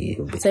 Yeah, it'll be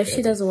so if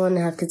she doesn't want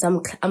to have kids,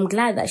 I'm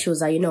glad that she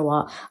was like, you know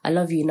what? I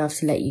love you enough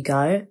to let you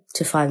go,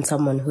 to find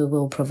someone who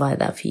will provide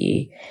that for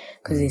you.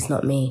 Because it's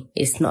not me.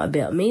 It's not a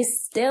bit of me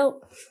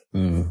still.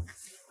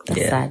 That's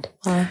sad.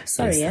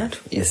 Sorry,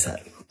 It's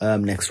sad.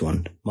 Next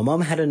one. My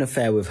mom had an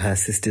affair with her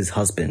sister's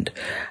husband.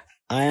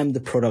 I am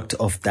the product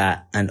of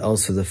that, and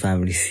also the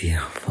family.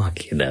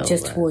 Fuck you know.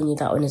 Just to warn you,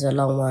 that one is a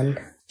long one.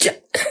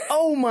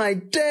 Oh my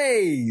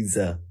days!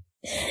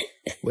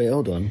 Wait,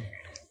 hold on.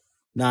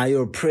 Nah,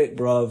 you're a prick,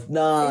 bruv.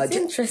 Nah. It's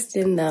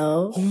interesting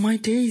though. Oh my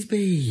days,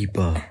 babe.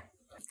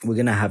 We're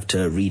gonna have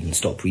to read and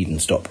stop,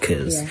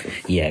 because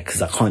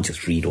I can't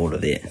just read all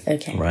of it.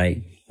 Okay.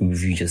 Right?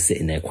 With you just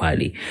sitting there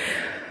quietly.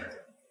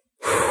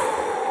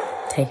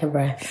 Take a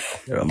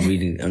breath. I'm gonna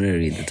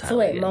read the title. So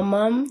wait,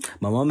 again.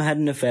 My mom had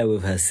an affair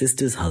with her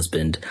sister's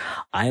husband.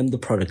 I am the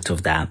product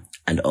of that,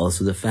 and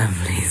also the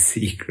family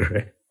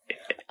secret.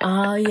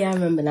 Oh yeah, I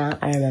remember that.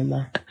 I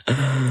remember.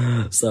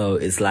 So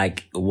it's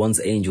like, once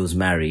Angel's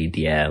married,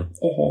 and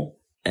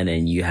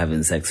then you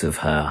having sex with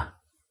her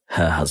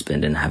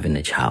husband and having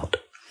a child.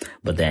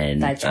 But then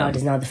that child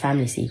is now the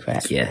family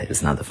secret. Yeah,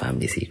 it's now the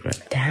family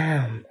secret.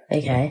 Damn.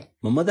 Okay.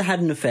 My mother had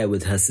an affair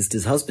with her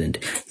sister's husband.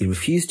 He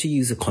refused to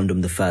use a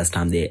condom the first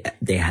time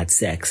they had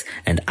sex,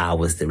 and I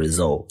was the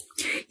result.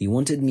 He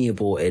wanted me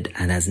aborted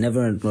and has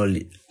never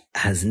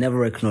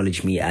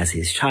acknowledged me as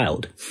his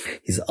child.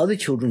 His other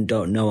children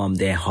don't know I'm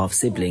their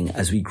half-sibling,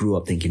 as we grew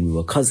up thinking we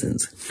were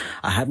cousins.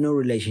 I have no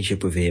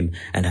relationship with him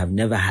and have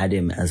never had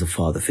him as a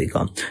father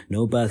figure.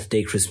 No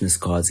birthday, Christmas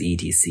cards,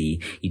 etc.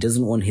 He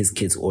doesn't want his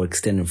kids or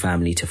extended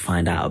family to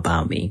find out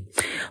about me.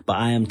 But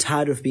I am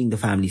tired of being the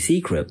family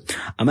secret.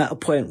 I'm at a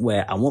point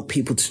where I want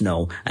people to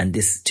know and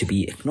this to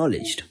be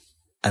acknowledged.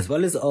 As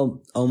well as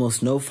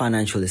almost no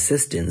financial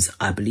assistance,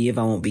 I believe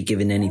I won't be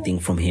given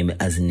anything from him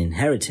as an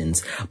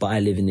inheritance, but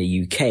I live in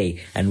the UK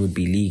and would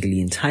be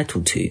legally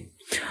entitled to.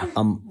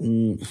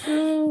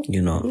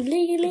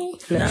 Legally?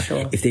 Not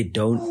sure. If they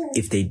don't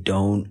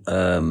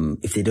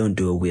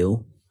do a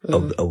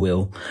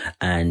will,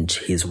 and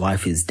his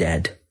wife is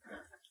dead,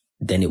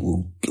 then it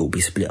will be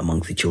split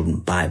amongst the children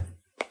by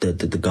the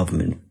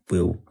government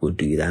will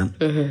do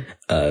that.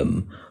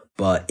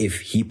 But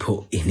if he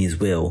put in his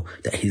will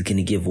that he's going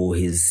to give all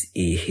his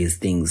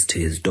things to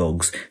his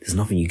dogs, there's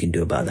nothing you can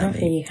do about that,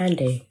 nothing you can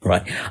do.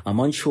 Right. I'm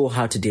unsure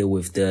how to deal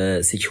with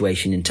the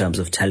situation in terms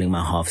of telling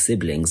my half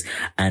siblings,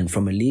 and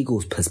from a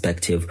legal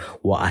perspective,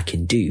 what I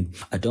can do.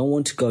 I don't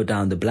want to go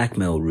down the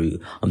blackmail route.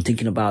 I'm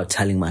thinking about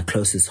telling my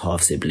closest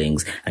half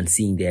siblings and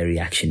seeing their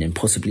reaction and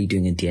possibly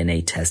doing a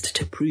DNA test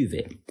to prove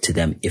it to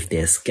them if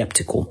they're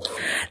skeptical.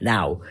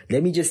 Now,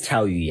 let me just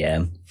tell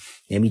you,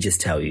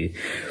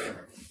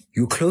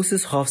 your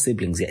closest half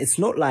siblings, it's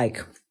not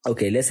like,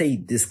 okay, let's say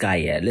this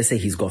guy, let's say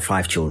he's got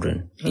 5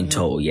 children in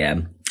total,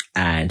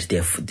 and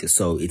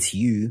so it's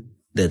you,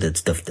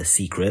 the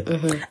secret,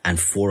 and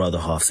 4 other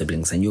half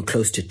siblings, and you're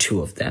close to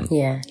 2 of them.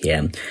 Yeah.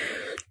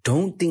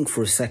 Don't think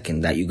for a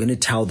second that you're going to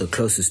tell the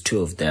closest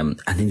 2 of them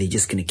and then they're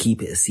just going to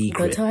keep it a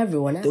secret. They'll tell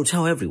everyone. They'll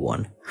tell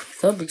everyone.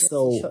 So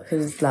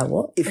it's like,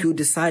 what? If you're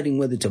deciding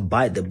whether to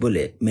bite the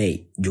bullet,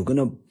 mate, you're going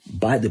to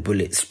bite the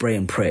bullet, spray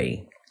and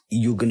pray.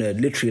 You're going to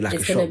literally like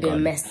a shotgun. It's going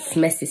to be a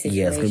messy situation.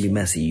 Yeah, it's going to be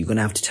messy. You're going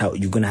to have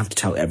to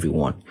tell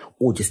everyone,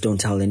 or just don't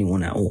tell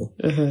anyone at all.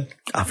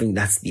 I think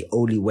that's the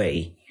only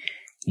way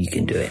you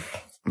can do it.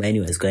 But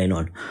anyways, going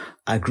on.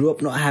 I grew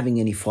up not having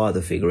any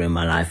father figure in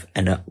my life,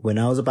 and when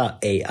I was about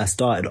 8, I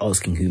started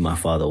asking who my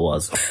father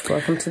was.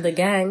 Welcome to the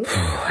gang.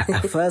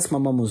 At first, my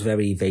mum was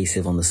very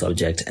evasive on the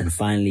subject and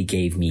finally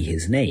gave me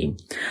his name.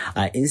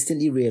 I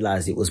instantly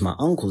realized it was my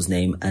uncle's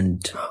name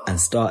and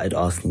started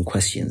asking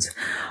questions.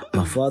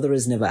 My father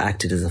has never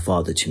acted as a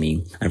father to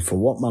me, and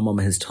from what my mum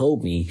has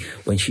told me,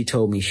 when she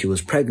told me she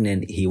was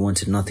pregnant, he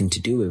wanted nothing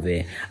to do with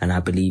it, and I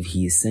believe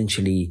he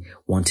essentially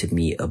wanted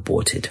me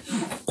aborted.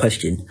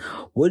 Question: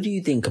 what do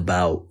you think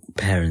about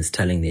parents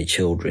telling their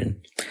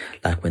children,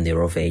 like when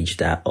they're of age,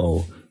 that,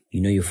 oh, you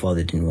know your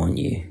father didn't want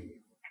you?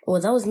 Well,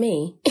 that was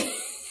me.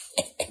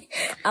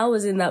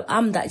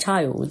 I'm that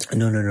child.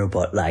 No,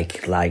 but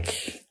like,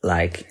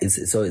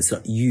 it's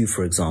not you,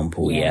 for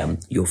example,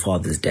 your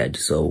father's dead.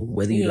 So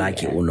whether you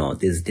like it or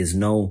not, there's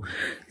no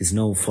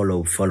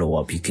follow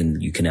up you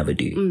can ever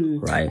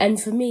do, right?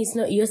 And for me, it's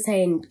not, you're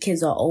saying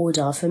kids are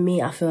older. For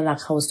me, I feel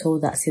like I was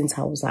told that since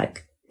I was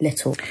like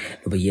little.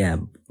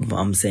 But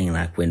I'm saying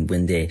like when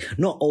they're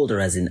not older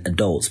as in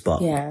adults,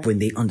 but when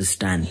they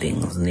understand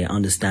things and they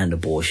understand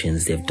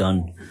abortions, they've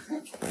done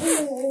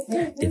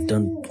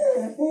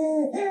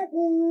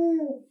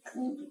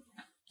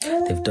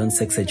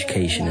sex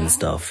education and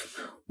stuff.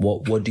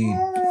 What do you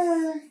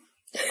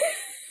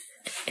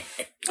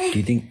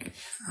think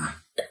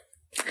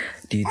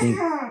do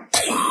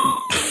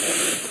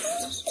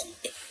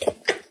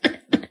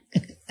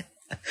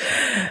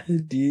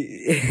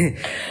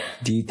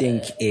you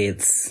think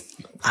it's,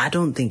 I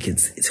don't think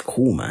it's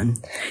cool, man.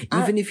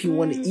 Even if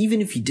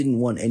you didn't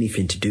want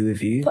anything to do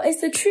with you. But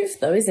it's the truth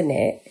though, isn't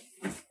it?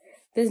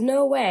 There's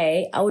no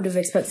way I would have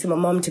expected my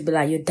mom to be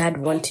like, your dad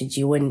wanted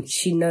you, when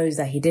she knows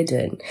that he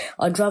didn't.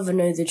 I'd rather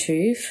know the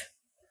truth.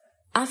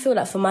 I feel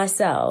like for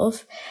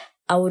myself,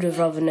 I would have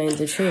rather known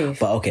the truth.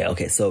 But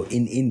okay. So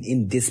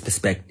in this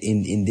perspective,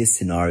 in this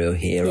scenario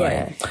here,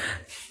 right?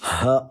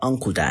 Her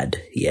uncle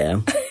dad,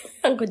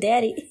 Uncle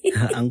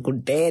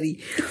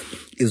Daddy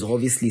is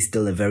obviously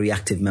still a very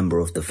active member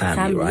of the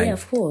family, right? Yeah,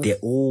 of course. They're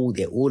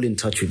all in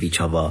touch with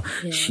each other.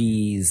 Yeah.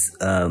 She's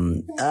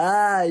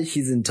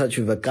in touch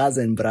with her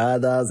cousin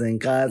brothers and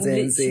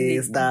cousin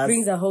sisters.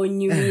 Brings a whole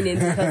new meaning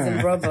to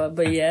cousin brother,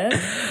 but yeah.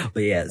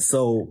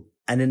 So,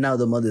 and then now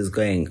the mother's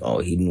going, oh,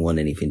 he didn't want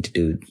anything to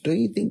do. Don't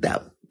you think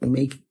that would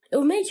make... It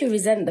will make you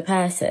resent the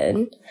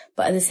person,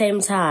 but at the same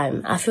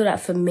time, I feel like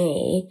for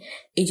me,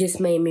 it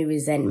just made me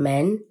resent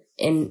men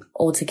in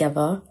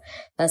altogether.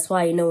 That's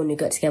why, you know, when we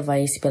got together, I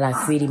used to be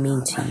like really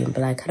mean to you and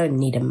be like, I don't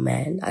need a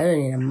man.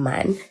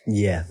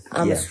 Yeah.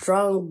 I'm a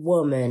strong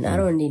woman. I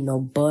don't need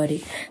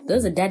nobody.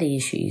 Those are daddy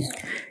issues.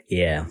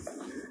 Yeah.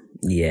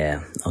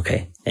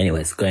 Okay.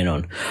 Anyways, going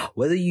on.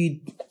 Whether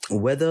you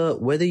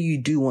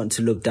do want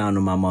to look down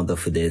on my mother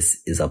for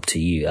this is up to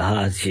you.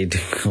 She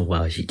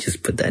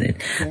just put that in.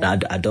 Yeah.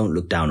 I don't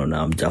look down on her.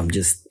 I'm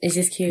just... It's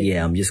just curious.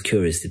 Yeah, I'm just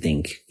curious to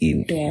think,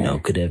 you know,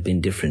 could have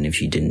been different if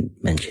she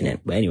didn't mention it.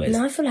 But anyways.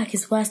 No, I feel like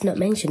it's worse not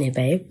mentioning it,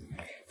 babe.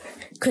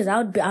 Because I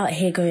would be out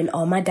here going,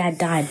 oh, my dad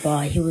died,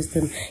 but he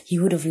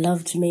would have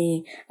loved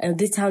me. And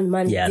this time,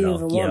 man didn't even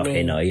want me. Do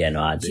you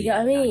get what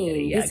I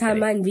mean? This time,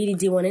 man really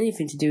didn't want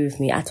anything to do with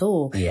me at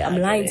all. Yeah,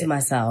 I'm lying to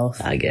myself.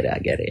 I get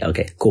it.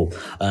 Okay, cool.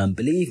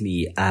 Believe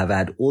me, I have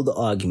had all the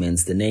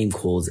arguments, the name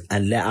calls,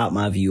 and let out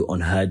my view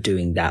on her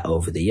doing that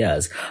over the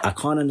years. I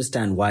can't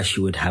understand why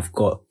she would have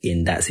got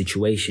in that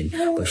situation,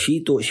 but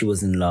she thought she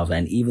was in love,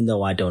 and even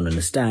though I don't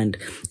understand,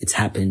 it's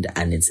happened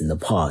and it's in the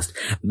past.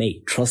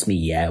 Mate, trust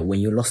me, when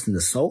you're lost in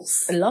the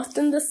sauce. Lost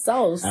in the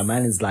sauce. A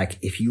man is like,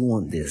 if you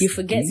want this, you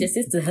forget your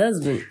sister's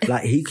husband.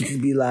 Like, he could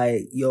just be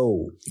like,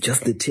 yo,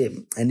 just the tip.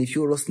 And if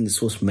you're lost in the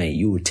sauce, mate,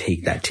 you would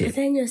take that tip. But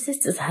then your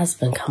sister's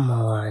husband, come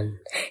on.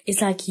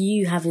 It's like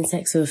you having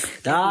sex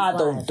with...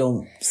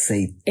 don't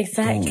say...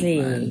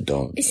 Exactly.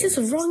 Don't. It's just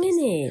wrong,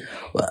 innit?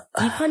 Well,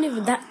 you can't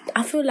even...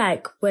 I feel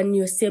like when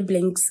your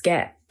siblings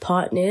get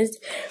partners,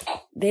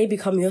 they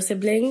become your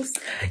siblings.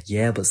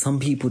 Yeah, but some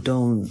people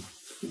don't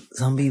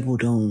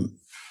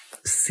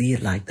see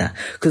it like that.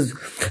 Cause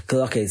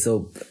okay,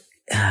 so...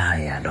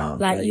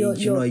 Like you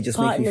just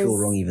make me feel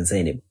wrong even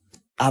saying it.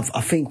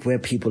 I think where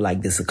people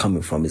like this are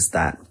coming from is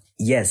that,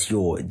 yes,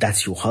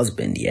 that's your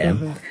husband, yeah?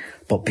 Mm-hmm.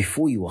 But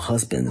before you were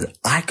husbands,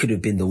 I could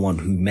have been the one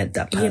who met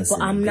that person. Yeah,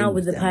 but I'm now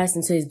with the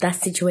person, so that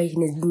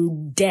situation is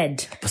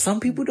dead. But some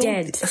people don't.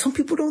 Dead. Some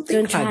people don't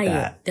think like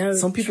that.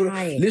 Some people,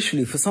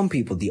 literally, for some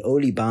people, the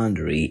only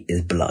boundary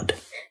is blood.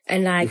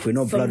 And like, if we're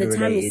not from the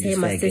time you say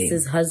my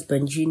sister's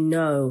husband, you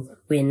know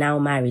we're now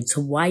married.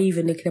 So why are you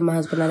even looking at my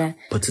husband like that?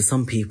 But to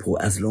some people,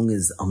 as long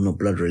as I'm not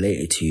blood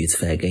related to you, it's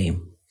fair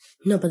game.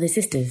 No, but they're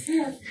sisters.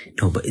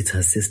 No, but it's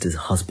her sister's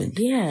husband.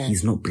 Yeah.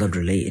 He's not blood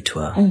related to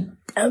her.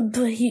 But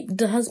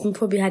the husband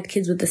probably had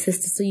kids with the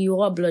sister, so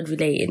you are blood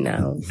related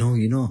now. No,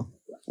 you're not.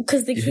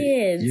 Because the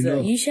kids,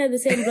 you share the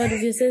same blood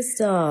with your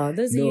sister.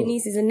 Those are your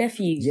nieces and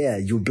nephews. Yeah,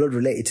 you're blood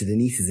related to the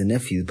nieces and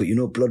nephews, but you're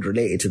not blood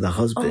related to the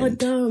husband. Oh,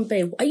 don't,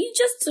 babe. Are you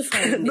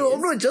justifying No,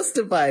 I'm not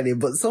justifying it,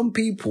 but some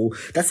people,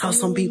 that's how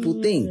some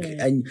people think.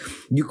 And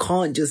you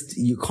can't just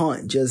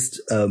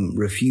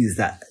refuse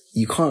that.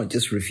 You can't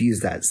just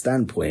refuse that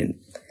standpoint.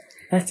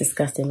 That's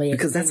disgusting. But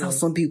because that's how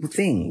some people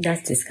think.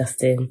 That's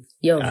disgusting.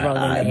 You're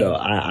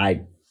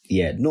wrong.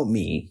 Yeah, not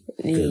me.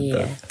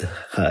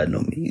 Her,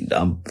 not me.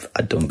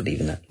 I don't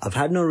believe in that. I've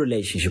had no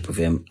relationship with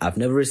him. I've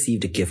never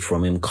received a gift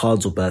from him,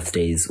 cards or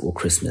birthdays or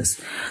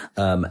Christmas.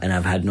 And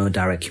I've had no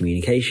direct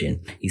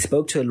communication. He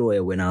spoke to a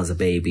lawyer when I was a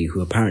baby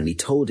who apparently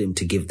told him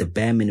to give the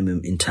bare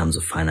minimum in terms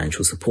of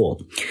financial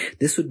support.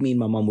 This would mean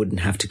my mum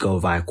wouldn't have to go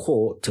via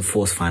court to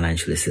force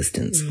financial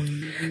assistance.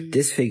 Mm-hmm.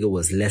 This figure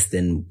was less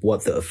than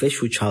what the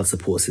official child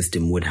support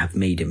system would have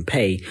made him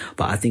pay,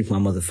 but I think my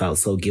mother felt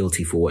so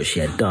guilty for what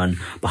she had done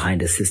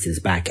behind her sister's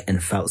back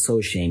and felt so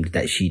ashamed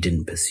that she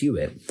didn't pursue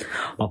it.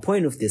 My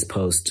point of this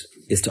post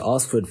is to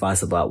ask for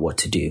advice about what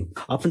to do.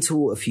 Up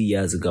until a few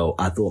years ago,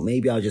 I thought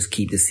maybe I'll just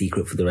keep this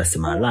secret for the rest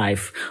of my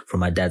life from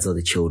my dad's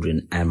other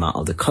children and my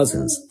other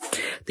cousins.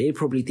 They'd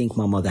probably think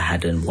my mother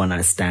had a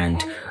one-night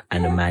stand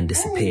and a man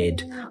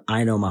disappeared.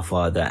 I know my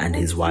father and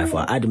his wife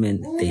are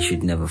adamant they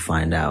should never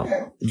find out.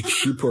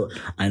 She put,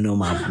 I know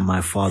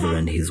my father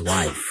and his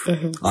wife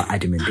are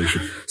adamant they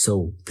should.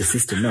 So the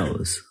sister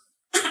knows.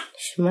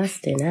 She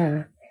must do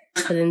now.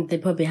 But then they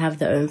probably have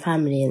their own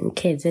family and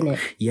kids, innit?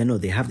 Yeah, no,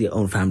 they have their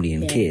own family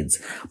and kids.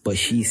 But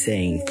she's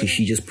saying, because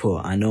she just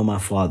put, I know my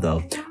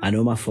father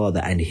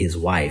and his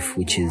wife,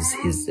 which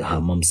is her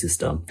mum's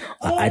sister,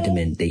 are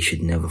adamant they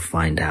should never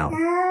find out.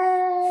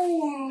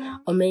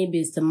 Or maybe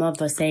it's the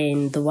mother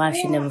saying the wife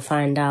should never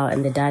find out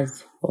and the dad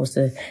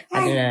also,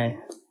 I don't know.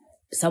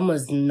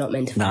 Someone's not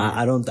meant to find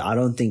out. I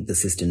don't think the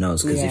sister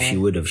knows, because if she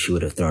would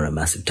have thrown a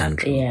massive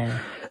tantrum. Yeah.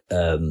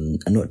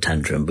 Not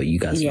tantrum, but you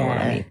guys know what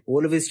I mean.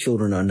 All of his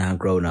children are now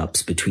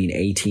grown-ups between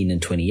 18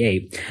 and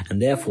 28,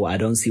 and therefore I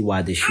don't see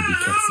why this should be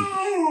kept secret.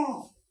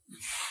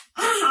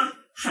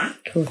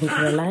 Talking to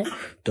the light?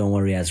 Don't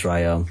worry,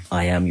 Azrael,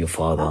 I am your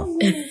father.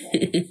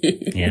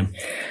 Yeah.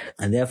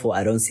 And therefore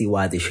I don't see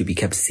why this should be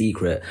kept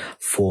secret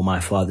for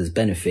my father's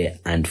benefit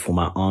and for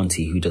my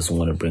auntie who doesn't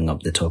want to bring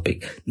up the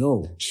topic.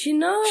 No. She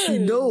knows. She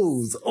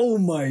knows. Oh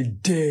my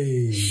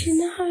days. She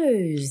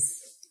knows.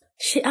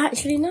 She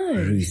actually knows.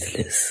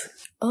 Ruthless.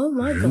 Oh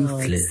my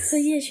God. So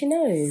yeah, she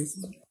knows.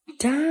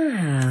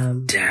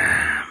 Damn.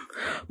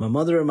 My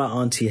mother and my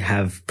auntie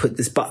have put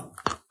this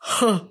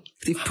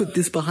they've put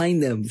this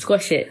behind them.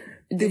 Squash it.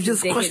 They've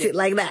just squashed it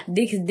like that.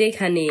 Dick is dick,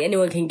 honey.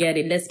 Anyone can get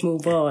it. Let's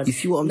move on. You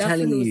see what I'm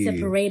telling you? Nothing will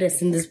separate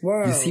us in this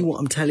world. You see what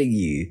I'm telling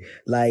you?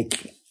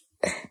 Like,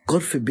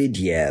 God forbid,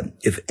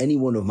 if any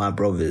one of my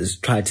brothers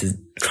try to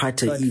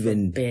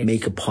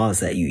make a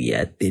pass at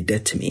you, they're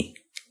dead to me.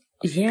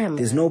 Yeah, man.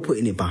 There's no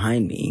putting it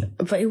behind me.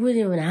 But it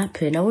wouldn't even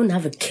happen. I wouldn't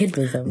have a kid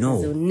with them.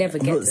 No. They'll never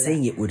get to I'm not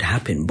saying it would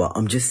happen, but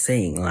I'm just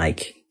saying,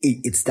 like,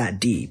 it's that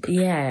deep.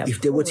 Yeah.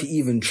 If they were to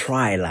even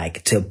try,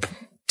 like,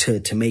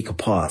 to make a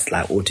pass,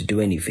 like, or to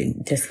do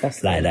anything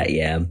disgusting like that,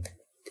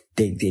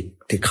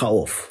 they cut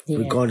off,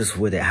 regardless of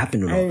whether it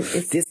happened or not.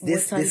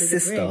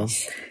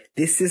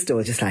 This sister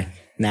was just like,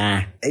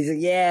 nah. He's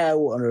like, I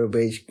walk under a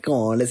bridge. Go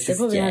on, let's just.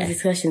 They probably have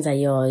discussions like,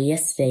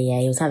 yesterday,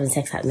 he was having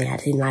sex with me. I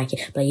didn't like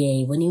it. But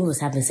when he was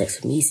having sex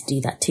with me, he used to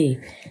do that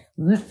too.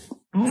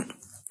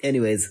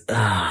 Anyways,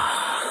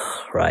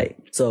 right.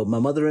 So my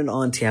mother and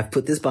auntie have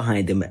put this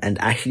behind them and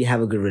actually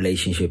have a good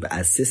relationship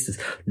as sisters.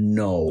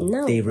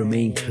 No, they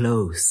remain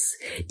close,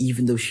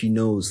 even though she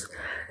knows.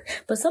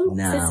 But some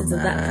sisters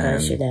are that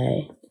close,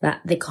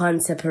 that they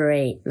can't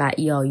separate. Like,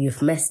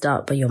 you've messed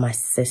up, but you're my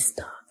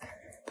sister.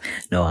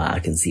 No, I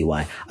can see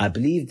why. I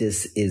believe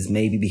this is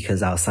maybe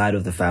because our side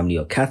of the family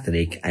are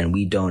Catholic and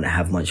we don't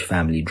have much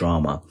family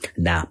drama.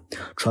 Nah,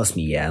 trust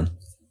me, yeah.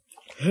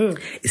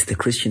 It's the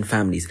Christian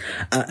families.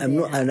 I'm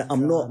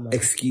not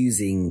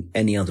excusing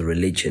any other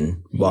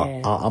religion, but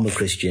I'm a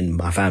Christian.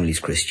 My family's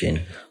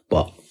Christian,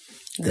 but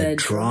the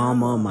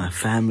drama my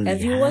family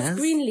has. Have you watched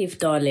Greenleaf,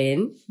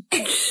 darling?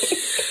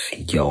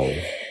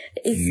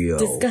 It's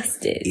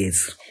disgusting.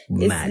 It's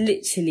mad.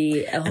 It's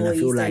literally a whole and I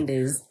feel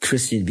EastEnders. like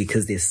Christians,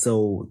 because they're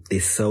so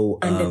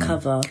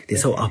undercover. They're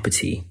so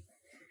uppity.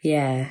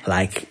 Yeah.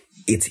 Like,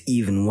 it's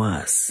even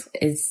worse.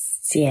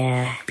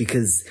 Yeah.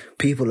 Because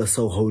people are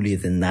so holier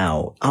than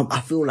thou. I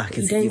feel like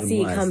it's even worse.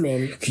 You don't see it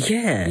coming.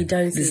 Yeah. You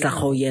don't see it coming. It's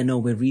like, oh yeah, no,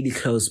 we're really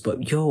close, but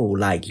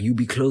like, you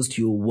be close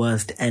to your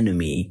worst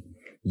enemy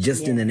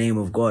just in the name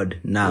of God.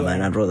 Nah,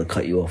 man, I'd rather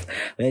cut you off.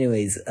 But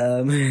anyways,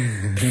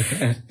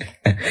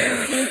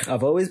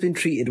 I've always been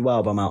treated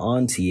well by my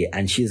auntie,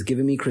 and she has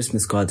given me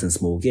Christmas cards and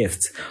small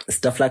gifts,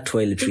 stuff like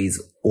toiletries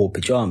or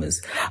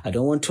pajamas. I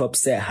don't want to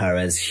upset her,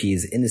 as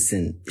she's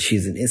innocent.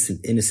 She's an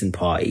innocent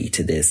party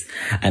to this,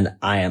 and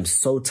I am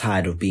so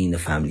tired of being the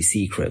family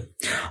secret.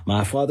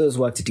 My father has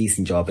worked a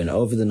decent job, and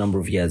over the number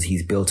of years,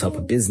 he's built up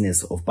a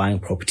business of buying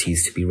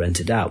properties to be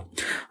rented out.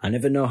 I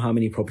never know how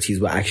many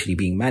properties were actually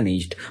being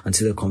managed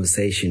until a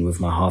conversation with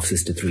my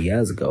half-sister 3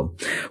 years ago.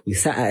 We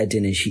sat at a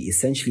dinner and she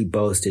essentially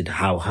boasted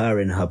how her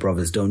and her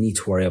brothers don't need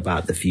to worry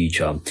about the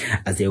future,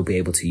 as they'll be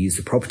able to use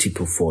the property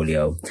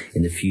portfolio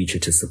in the future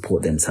to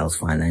support themselves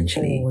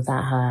financially. Oh,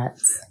 that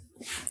hurts.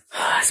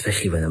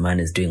 Especially when the man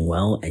is doing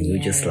well and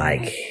you're just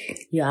like...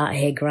 You're out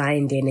here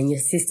grinding and your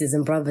sisters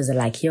and brothers are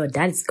like, yo,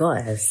 dad's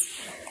got us.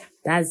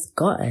 Dad's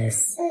got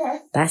us.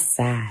 That's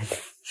sad.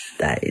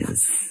 That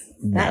is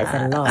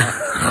a lot.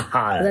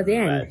 Was at the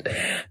end?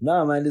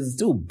 No, man, it's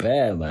still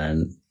bad,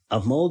 man.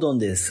 I've mulled on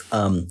this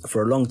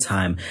for a long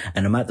time,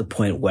 and I'm at the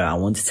point where I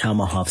want to tell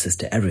my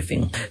half-sister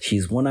everything.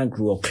 She's one I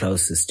grew up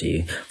closest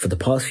to. For the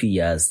past few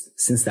years,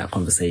 since that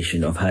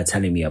conversation of her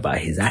telling me about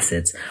his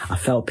assets, I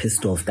felt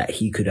pissed off that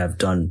he could have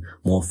done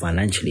more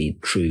financially,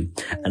 true.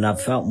 And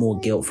I've felt more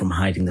guilt from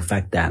hiding the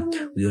fact that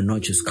we are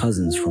not just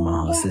cousins from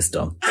my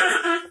half-sister.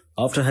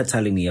 After her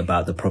telling me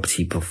about the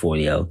property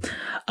portfolio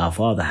our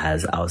father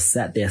has, I was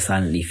sat there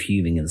silently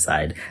fuming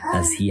inside,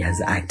 as he has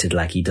acted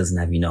like he doesn't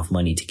have enough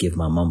money to give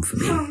my mum for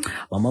me.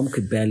 My mum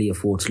could barely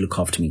afford to look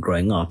after me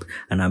growing up,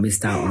 and I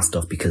missed out on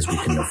stuff because we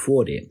couldn't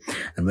afford it.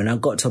 And when I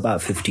got to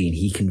about 15,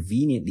 he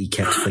conveniently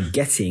kept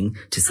forgetting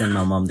to send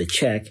my mum the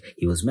check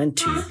he was meant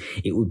to.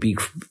 It would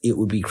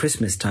be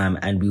Christmas time,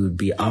 and we would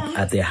be up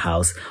at their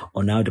house.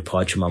 On our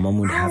departure, my mum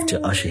would have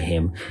to usher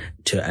him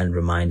and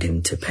remind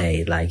him to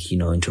pay,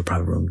 into a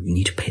private room. You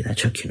need to pay that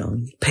check,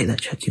 pay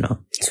that check,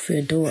 It's for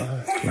your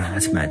daughter. Man,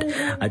 that's mad.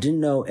 I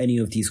didn't know any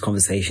of these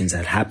conversations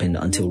had happened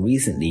until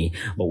recently,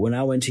 but when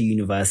I went to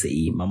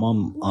university, my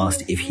mom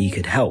asked if he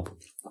could help.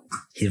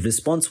 His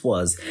response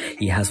was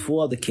he has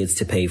 4 other kids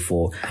to pay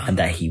for and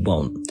that he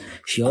won't.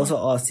 She also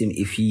asked him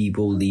if he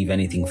will leave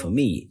anything for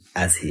me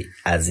as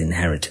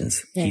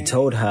inheritance. Yeah. He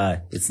told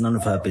her it's none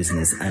of her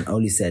business and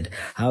only said,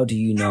 "How do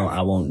you know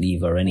I won't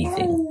leave her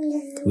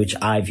anything?" Which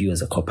I view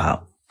as a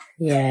cop-out.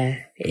 Yeah,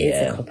 it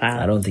is a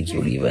cop-out. I don't think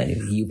he'll leave her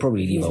anything. He'll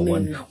probably leave her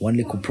one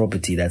little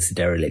property that's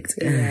derelict.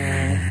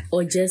 Yeah.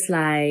 Or just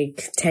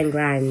like 10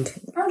 grand.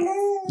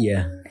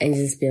 Yeah. And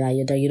just be like,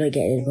 you don't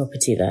get any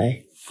property though.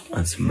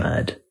 That's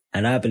mad.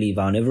 And I believe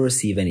I'll never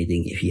receive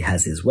anything if he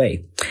has his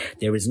way.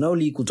 There is no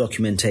legal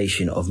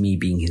documentation of me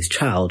being his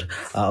child.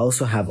 I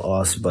also have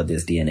asked about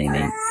this DNA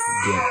name.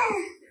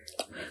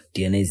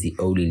 DNA is the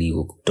only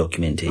legal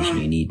documentation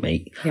you need,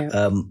 mate.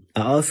 Yeah.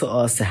 I also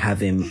asked to have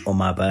him on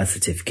my birth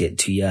certificate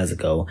 2 years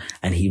ago,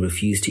 and he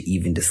refused to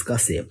even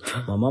discuss it.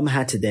 My mum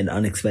had to then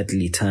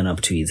unexpectedly turn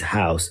up to his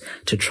house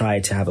to try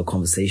to have a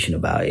conversation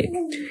about it.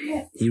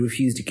 He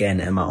refused again,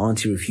 and my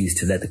auntie refused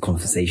to let the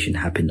conversation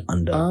happen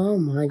under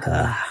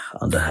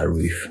her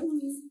roof.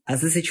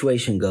 As the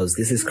situation goes,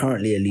 this is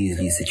currently a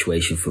lose-lose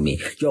situation for me.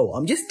 Yo,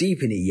 I'm just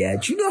deep in it, yeah?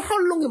 Do you know how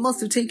long it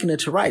must have taken her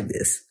to write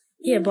this?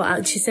 Yeah,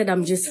 but she said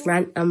I'm just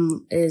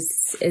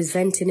is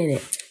venting in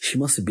it. She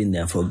must have been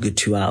there for a good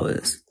 2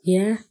 hours.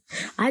 Yeah,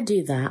 I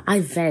do that.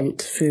 I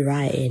vent through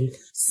writing.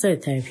 So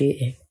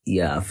therapeutic.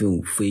 Yeah, I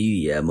feel for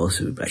you, yeah, most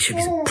of it, like,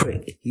 Sheppy's a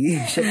prick.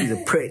 Yeah, Sheppy's a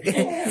prick.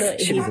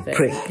 Sheppy's a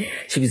prick.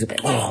 Sheppy's a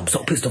prick. Oh, I'm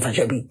so pissed off at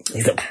Sheppy.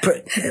 He's a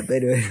prick. But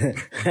anyway.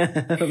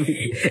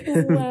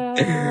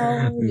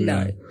 Wow.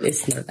 No,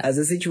 it's not that. As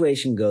the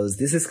situation goes,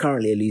 this is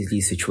currently a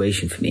lose-lose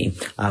situation for me.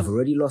 I've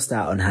already lost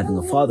out on having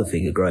a father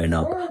figure growing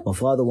up. My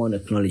father won't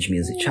acknowledge me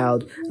as a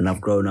child, and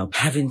I've grown up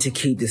having to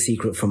keep the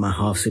secret from my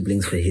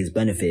half-siblings for his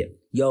benefit.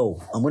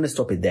 Yo, I'm gonna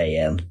stop it there,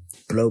 yeah?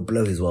 Blow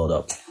his world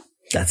up.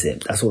 That's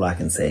it. That's all I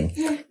can say.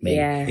 Mate,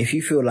 yeah. If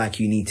you feel like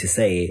you need to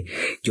say it,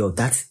 yo,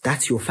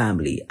 that's your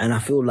family. And I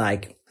feel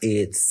like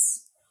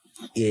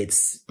you're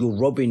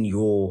robbing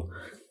your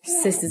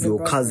sisters your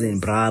and cousin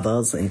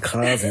brothers and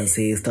cousin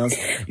sisters,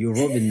 you're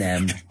robbing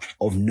them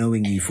of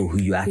knowing you for who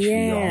you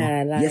actually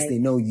are. Like, yes, they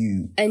know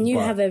you. And you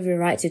have every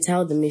right to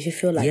tell them if you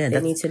feel like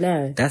they need to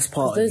know. That's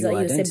part of those your are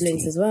your identity.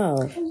 siblings as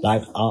well.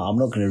 Like, I'm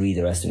not going to read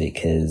the rest of it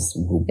because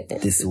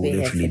this will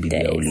literally be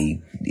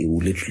it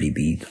will literally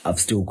be, I've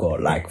still got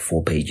like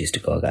 4 pages to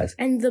go, guys.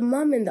 And the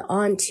mum and the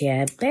aunt,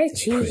 they're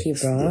cheeky,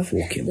 bro.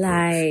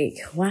 Like,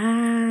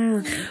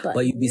 wow.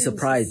 But you'd be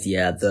surprised,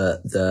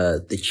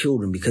 the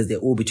children, because they're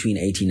all between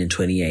 18 and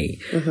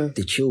 28,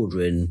 the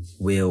children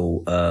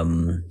will,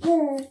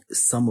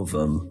 some of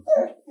them,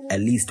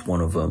 at least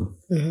one of them,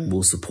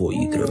 will support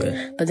you through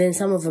it. But then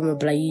some of them are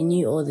like, you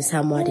knew all the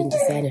time, why didn't you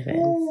say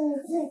anything?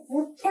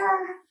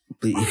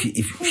 But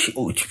if she,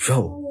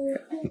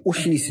 all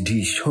she needs to do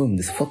is show him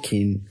this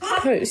fucking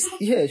post.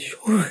 Yeah,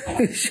 sure.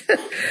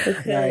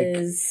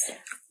 Because...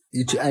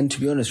 and to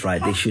be honest,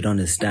 right, they should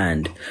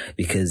understand,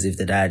 because if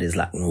the dad is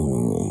like,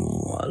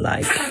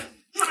 like,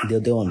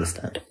 they'll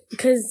understand.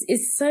 Because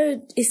it's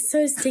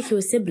so sticky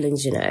with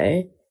siblings, you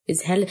know.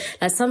 It's hell.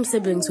 Like, some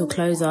siblings will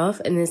close off,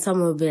 and then some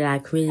will be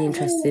like really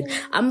interested.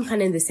 I'm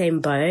kind of in the same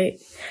boat,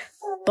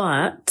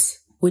 but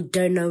we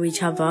don't know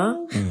each other.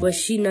 Where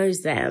she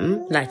knows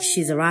them, like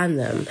she's around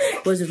them.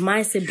 Whereas with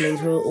my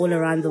siblings, we're all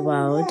around the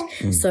world.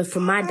 So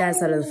from my dad's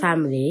side of the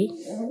family,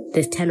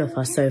 there's 10 of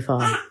us so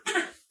far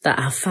that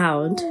I've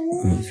found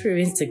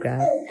through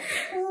Instagram.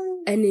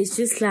 And it's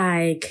just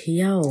like,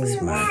 yo.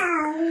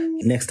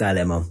 Next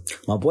dilemma.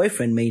 My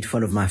boyfriend made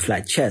fun of my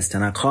flat chest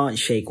and I can't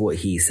shake what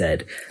he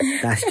said.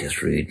 That's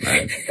just rude,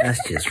 man. That's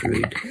just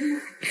rude.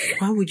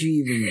 Why would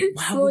you even...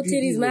 Small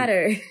titties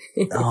matter.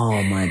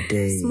 Oh, my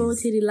days. Small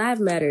titty life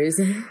matters.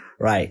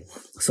 Right.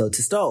 So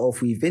to start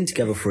off, we've been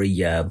together for a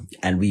year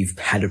and we've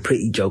had a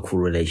pretty jokeful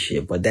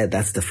relationship, but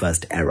that's the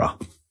first error.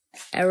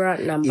 Error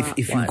number one.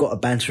 If you've got a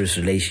banterous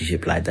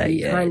relationship like that,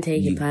 you can't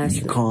take it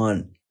personally. You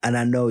can't. And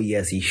I know,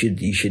 yes, you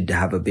should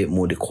have a bit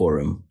more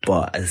decorum,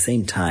 but at the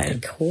same time...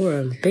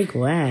 Decorum, big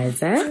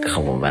words, eh?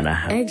 Come on, man, I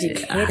have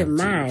Educated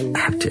man. I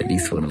have to at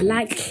least want to...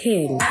 Black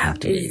king. I have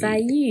to. Is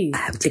that you? I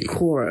have to.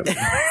 Decorum. Say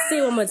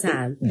it one more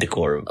time.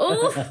 Decorum.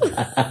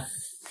 Oh.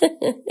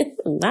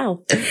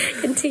 Wow.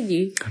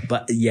 Continue.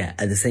 But yeah,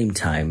 at the same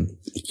time,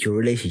 your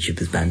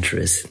relationship is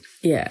banterous.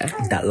 Yeah.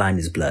 That line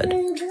is blurred.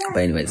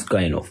 But anyways,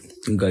 going on.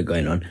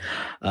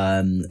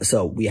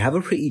 So we have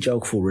a pretty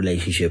jokeful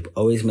relationship,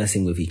 always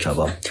messing with each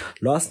other.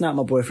 Last night,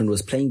 my boyfriend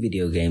was playing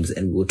video games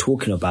and we were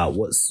talking about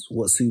what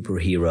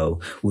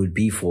superhero would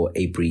be for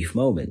a brief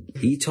moment.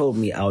 He told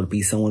me I would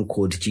be someone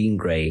called Jean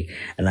Grey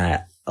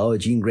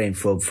Jean Grey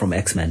from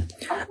X-Men.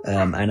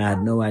 And I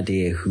had no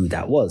idea who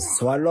that was.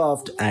 So I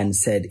laughed and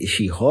said, is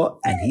she hot?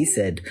 And he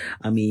said,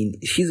 I mean,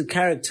 she's a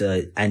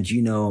character and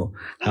you know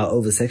how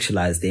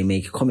over-sexualized they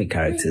make comic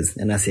characters.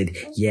 And I said,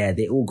 yeah,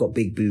 they all got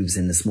big boobs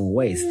and a small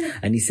waist.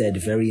 And he said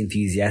very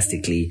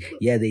enthusiastically,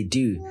 yeah, they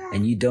do.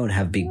 And you don't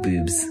have big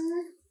boobs.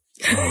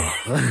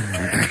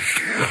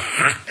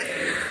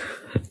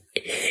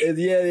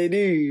 Yeah, they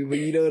do, but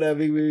you don't have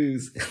big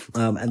boobs.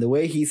 And the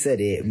way he said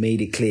it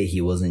made it clear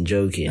he wasn't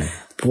joking.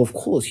 But of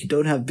course, you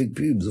don't have big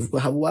boobs.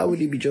 Why would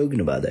he be joking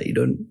about that? You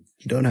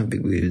don't have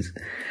big boobs.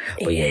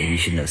 But yeah, you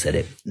shouldn't have said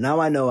it. Now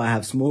I know I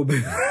have small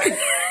boobs.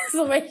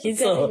 So wait,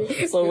 this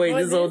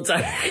whole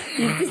time.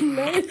 You didn't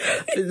know.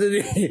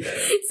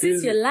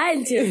 Since you're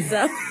lying to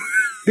yourself.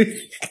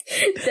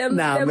 them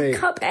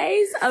cup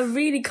A's are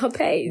really cup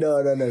A's.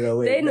 No,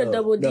 wait. They ain't no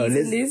double D's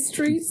in these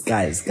streets.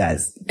 Guys.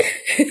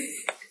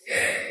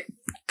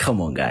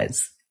 Come on,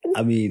 guys.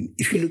 I mean,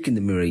 if you look in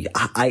the mirror,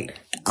 I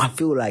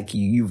feel like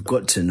you've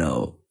got to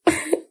know.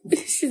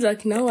 She's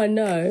like, no, I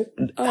know.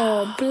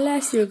 Oh,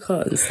 bless your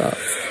cotton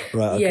socks.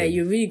 Right, okay. Yeah,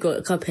 you really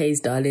got cup A's,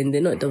 darling.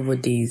 They're not double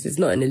D's. It's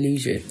not an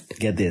illusion.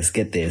 Get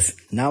this.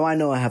 Now I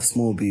know I have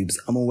small boobs.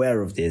 I'm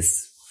aware of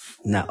this.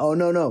 Now, oh,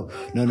 no.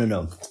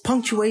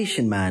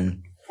 Punctuation,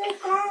 man.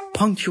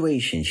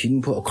 Punctuation. She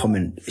didn't put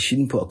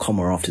a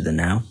comma after the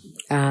now.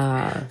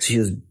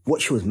 So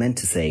what she was meant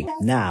to say,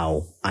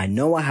 now, I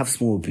know I have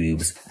small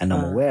boobs and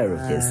I'm aware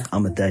of this.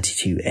 I'm a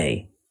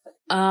 32A.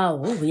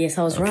 Oh, yes,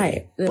 I was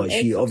right. But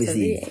she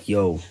obviously,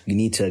 you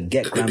need to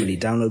get Grammarly,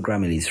 download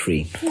Grammarly, it's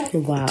free.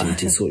 Wow.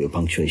 To sort your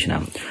punctuation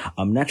out.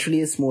 I'm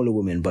naturally a smaller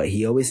woman, but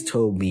he always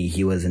told me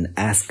he was an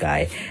ass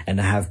guy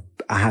and I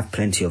have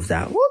plenty of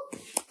that. What?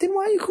 Then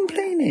why are you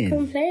complaining?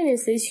 Complaining,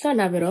 sis. You can't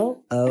have it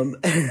all. I'm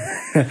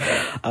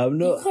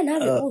not. You can't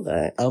have it all,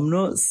 though. I'm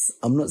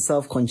not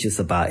self-conscious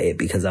about it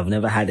because I've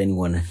never had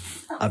anyone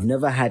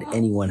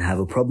have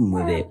a problem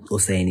with it or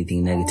say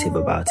anything negative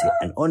about it.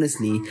 And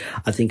honestly,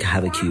 I think I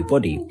have a cute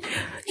body.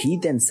 He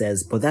then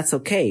says, but that's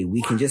okay.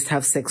 We can just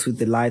have sex with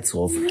the lights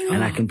off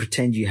and I can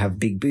pretend you have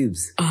big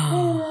boobs.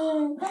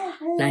 Oh.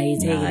 Nah,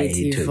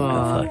 he took the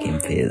fucking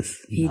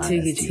piss. He took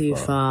it too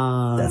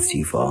far. That's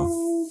too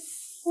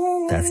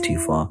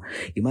far.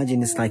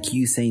 Imagine it's like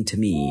you saying to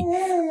me,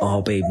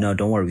 oh babe, no,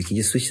 don't worry, we can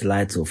just switch the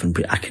lights off and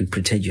I can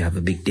pretend you have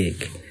a big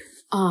dick.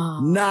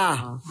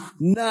 Nah.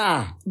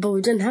 But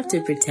we don't have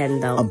to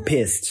pretend though. I'm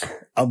pissed.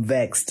 I'm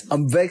vexed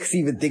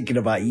even thinking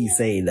about you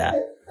saying that.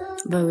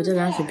 But we don't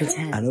have to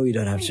pretend. I know we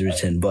don't have to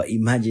pretend, but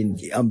imagine,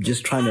 I'm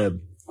just trying to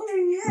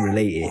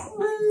relate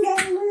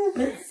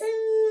it.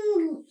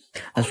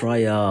 That's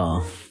right,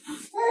 yeah.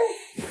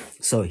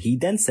 So he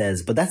then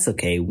says, but that's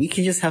okay. We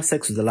can just have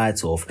sex with the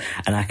lights off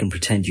and I can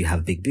pretend you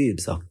have big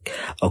boobs.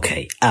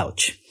 Okay,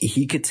 ouch.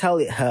 He could tell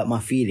it hurt my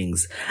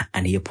feelings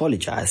and he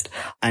apologized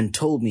and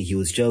told me he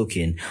was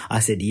joking. I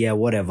said, yeah,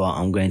 whatever.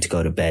 I'm going to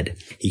go to bed.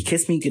 He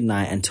kissed me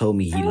goodnight and told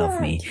me he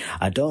loved me.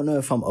 I don't know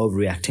if I'm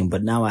overreacting,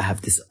 but now I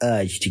have this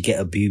urge to get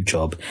a boob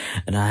job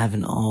and I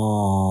haven't,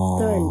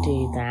 Don't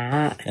do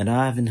that. And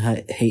I haven't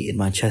hated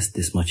my chest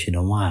this much in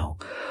a while.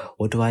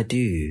 What do I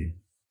do?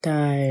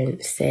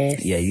 Don't,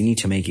 sis. Yeah, you need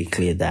to make it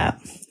clear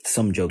that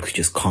some jokes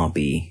just can't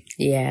be.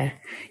 Yeah.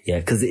 Yeah,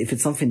 because if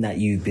it's something that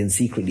you've been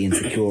secretly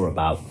insecure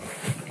about,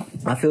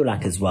 I feel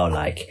like as well,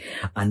 like,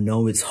 I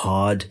know it's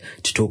hard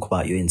to talk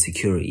about your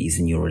insecurities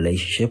in your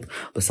relationship,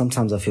 but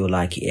sometimes I feel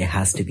like it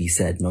has to be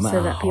said, no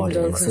matter how hard it is.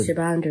 So that people don't cross your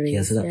boundaries.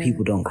 Yeah, so that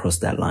people don't cross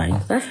that line.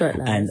 That's not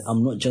nice. And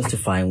I'm not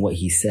justifying what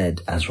he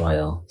said,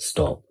 Azrael.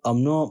 Stop.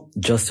 I'm not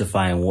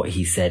justifying what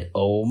he said.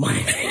 Oh my,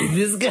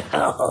 this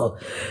girl.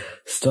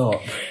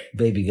 Stop.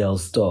 Baby girl,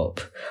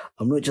 stop.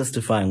 I'm not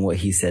justifying what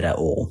he said at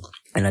all.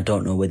 And I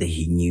don't know whether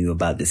he knew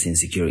about this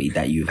insecurity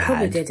that you've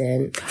Probably had.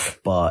 didn't.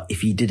 But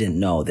if he didn't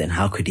know, then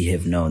how could he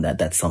have known that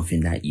that's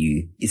something that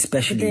you,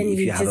 especially if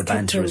you have a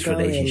banterous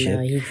relationship.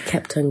 He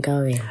kept on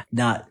going.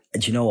 Now,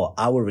 do you know what?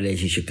 Our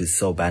relationship is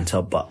so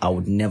banter, but I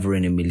would never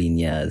in a million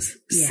years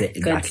say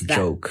like a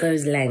joke.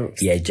 Those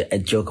lengths. Yeah, a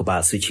joke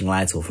about switching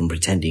lights off and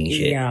pretending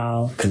shit.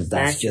 No. Because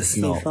that's just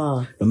not,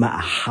 no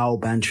matter how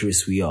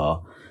banterous we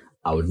are,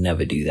 I would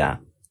never do that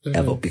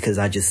ever, because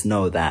I just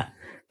know that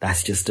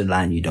that's just a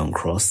line you don't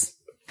cross.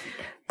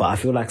 But I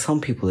feel like some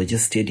people are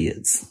just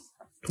idiots.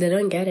 They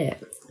don't get it.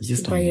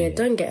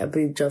 Don't get a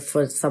boob job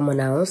for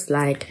someone else.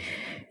 Like,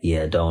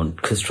 yeah, don't.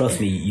 Because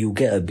trust me, you'll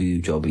get a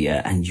boob job,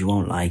 yeah, and you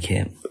won't like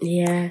it.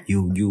 Yeah.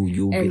 You'll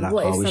be like,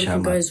 what I if wish I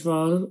something goes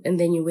wrong and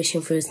then you're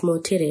wishing for small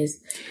titties?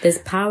 There's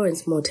power in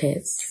small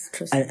tits.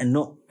 And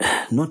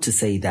not to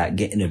say that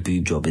getting a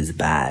boob job is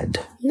bad.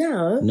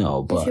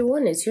 No, but if you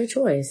want it, it's your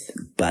choice.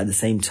 But at the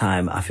same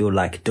time, I feel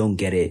like don't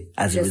get it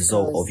as a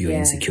result of your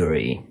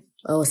insecurity.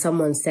 Oh,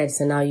 someone said,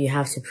 so now you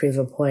have to prove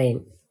a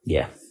point.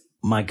 Yeah.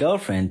 My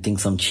girlfriend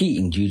thinks I'm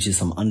cheating due to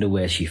some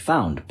underwear she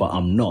found, but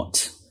I'm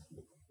not.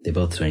 They're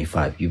both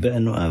 25. You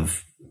better not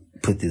have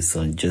put this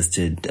on just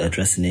to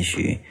address an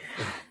issue.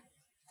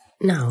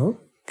 No.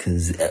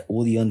 Because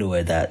all the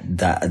underwear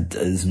that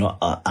is not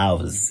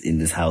ours in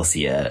this house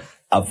here,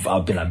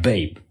 I'll be like,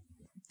 babe,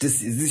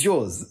 is this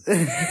yours?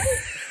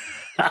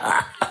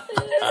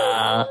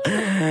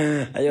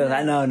 You're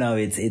like, no,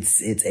 it's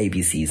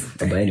ABC's.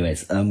 But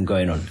anyways,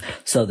 going on.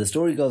 So the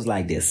story goes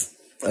like this.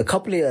 A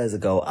couple of years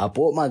ago, I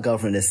bought my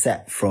girlfriend a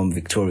set from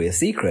Victoria's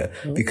Secret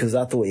because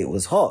I thought it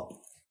was hot.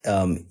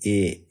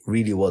 It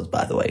really was,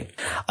 by the way.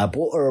 I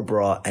bought her a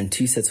bra and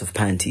 2 sets of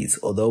panties,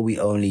 although we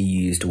only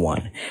used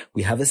one.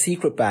 We have a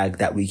secret bag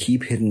that we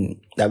keep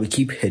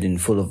hidden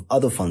full of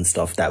other fun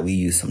stuff that we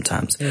use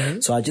sometimes.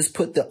 So I just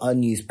put the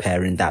unused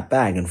pair in that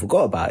bag and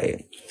forgot about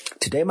it.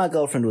 Today my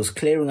girlfriend was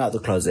clearing out the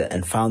closet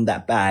and found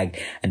that bag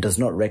and does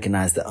not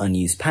recognize the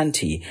unused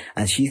panty,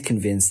 and she's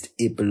convinced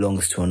it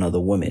belongs to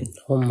another woman.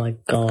 Oh my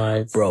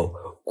God. Bro,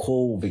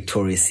 call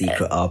Victoria's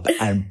Secret up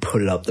and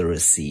pull up the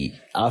receipt.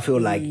 I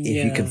feel like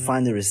if you can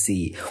find the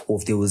receipt,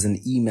 or if there was an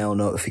email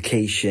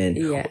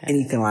notification or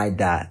anything like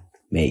that,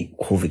 mate,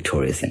 call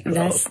Victoria's Secret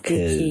up. That's the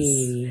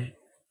key.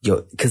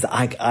 Because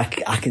I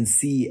can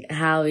see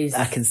how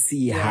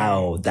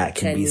that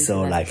can be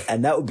so like,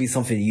 and that would be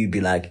something you'd be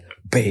like,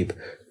 babe,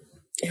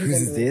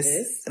 whose is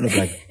this? And I'm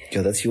like,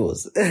 yo, that's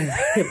yours.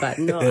 But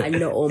no, I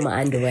know all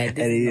my underwear.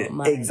 This is not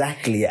mine.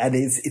 Exactly. And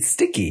it's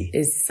sticky.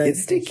 It's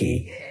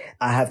sticky.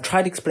 I have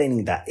tried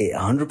explaining that it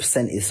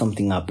 100% is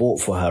something I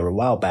bought for her a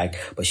while back,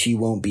 but she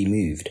won't be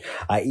moved.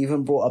 I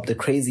even brought up the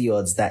crazy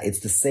odds that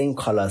it's the same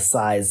color,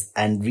 size,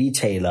 and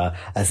retailer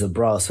as a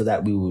bra so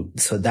that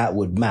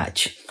would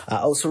match. I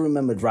also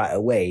remembered right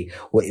away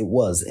what it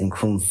was and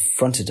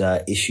confronted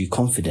her issue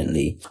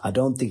confidently. I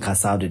don't think I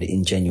sounded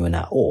ingenuine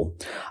at all.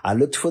 I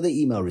looked for the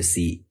email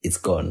receipt. It's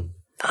gone.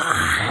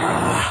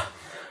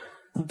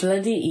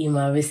 Bloody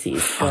email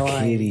receipts.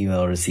 Fucking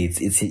email receipts.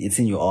 It's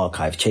in your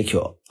archive. Check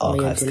your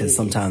archives, because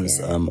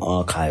sometimes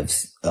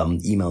archives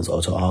emails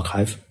auto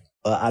archive.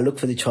 I looked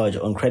for the charge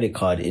on credit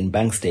card in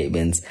bank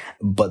statements,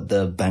 but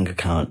the bank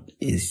account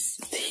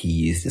he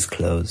used is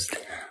closed.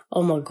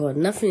 Oh my God,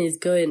 nothing is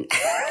going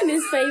in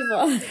his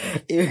favor.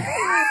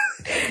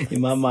 In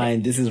my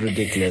mind, this is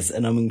ridiculous,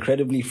 and I'm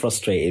incredibly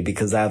frustrated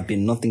because I've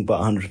been nothing but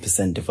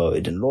 100%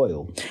 devoted and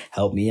loyal.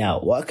 Help me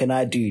out. What can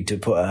I do to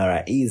put her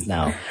at ease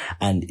now?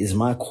 And what's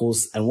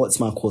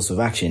my course of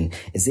action?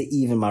 Is it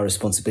even my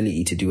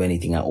responsibility to do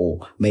anything at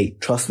all?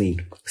 Mate, trust me,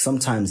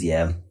 sometimes,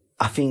 I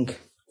think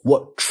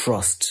what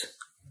trust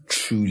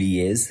truly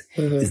is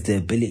the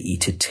ability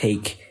to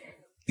take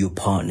your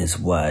partner's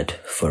word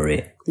for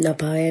it. No,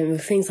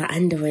 but things like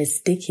underwear is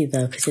sticky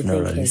though, because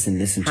you're thinking,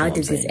 listen to how what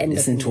did I'm this saying. end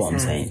Listen up to what I'm in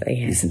his saying. house?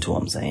 Okay. Listen to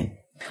what I'm saying.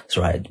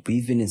 So right,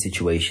 we've been in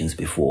situations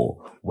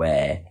before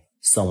where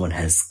someone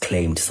has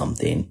claimed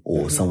something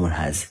or someone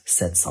has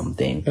said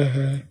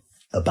something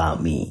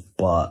about me,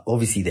 but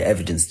obviously the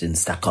evidence didn't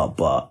stack up.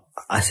 But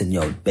I said,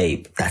 yo,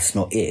 babe, that's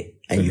not it.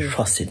 And you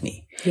trusted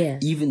me. Yeah.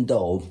 Even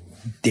though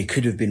there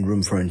could have been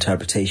room for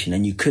interpretation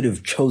and you could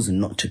have chosen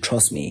not to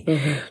trust me.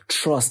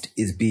 Trust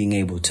is being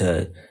able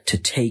to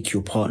take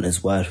your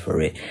partner's word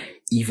for it,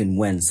 even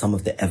when some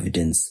of the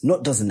evidence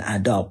not doesn't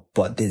add up,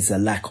 but there's a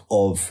lack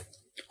of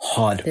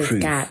hard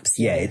proof. Gaps.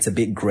 Yeah, it's a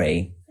bit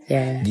grey.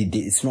 Yeah.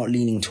 It's not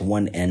leaning to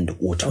one end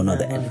or to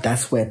another end.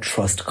 That's where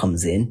trust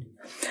comes in.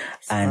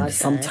 And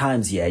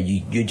sometimes,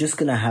 you're just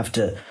going to have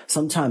to,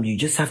 sometimes you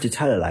just have to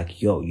tell her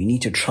like, yo, you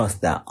need to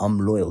trust that I'm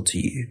loyal to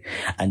you.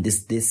 And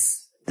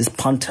this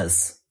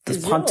punters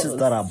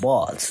that I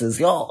bought is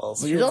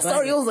yours. You just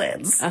don't use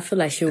it. I feel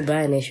like she'll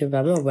burn it. I'm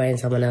not wearing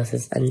someone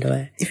else's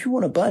underwear. If you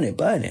want to burn it,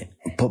 burn it.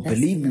 But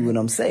believe me when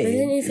I'm saying. But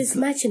then if it's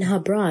matching her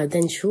bra,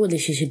 then surely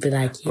she should be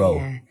like, yeah.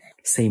 Bro,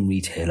 same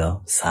retailer,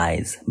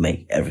 size,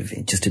 make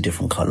everything, just a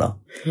different color.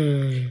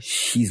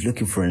 She's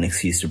looking for an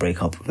excuse to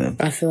break up with him.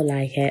 I feel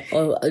like it.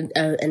 Or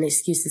an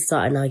excuse to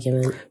start an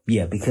argument.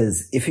 Yeah,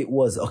 because if it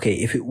was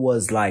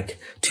like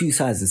 2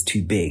 sizes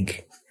too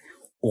big,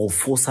 or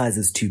 4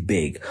 sizes too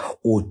big,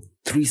 or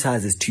 3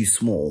 sizes too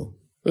small,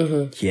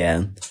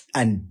 yeah,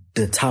 and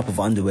the type of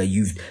underwear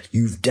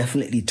you've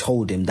definitely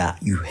told him that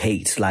you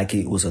hate, like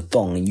it was a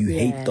thong and you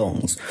hate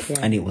thongs,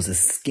 and it was a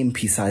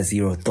skimpy size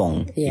 0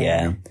 thong,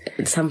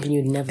 it's something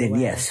you'd never then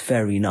wear. yes,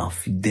 fair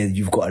enough, then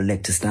you've got a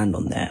leg to stand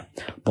on there.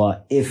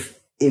 But if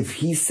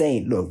he's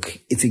saying, look,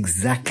 it's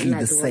exactly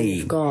like the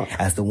same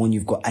as the one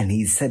you've got, and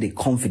he said it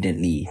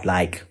confidently,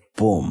 like,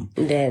 boom.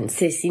 Then,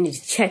 sis, you need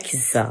to check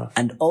yourself.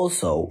 And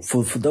also,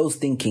 for those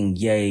thinking,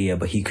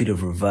 but he could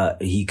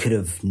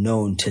have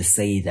known to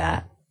say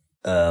that,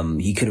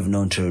 he could have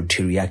known to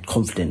react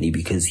confidently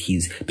because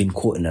he's been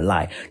caught in a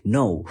lie.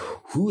 No,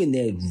 who in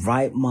their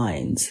right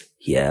minds,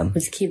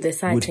 would keep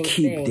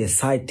their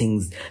side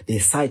things,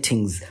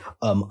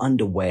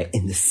 underwear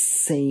in the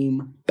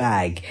same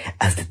bag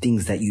as the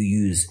things that you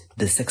use,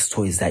 the sex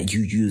toys that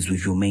you use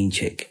with your main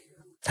chick.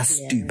 That's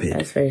stupid.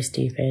 That's very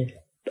stupid.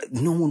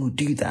 No one would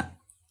do that.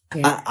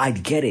 Yeah.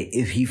 I'd get it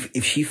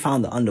if she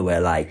found the underwear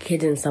like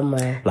hidden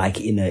somewhere, like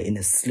in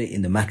a slit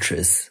in the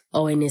mattress,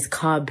 or in his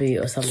car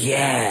boot or something.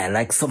 Yeah,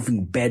 like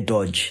something bear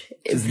dodge.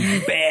 It's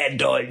bear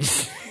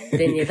dodge.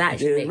 Then that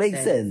should make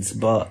sense.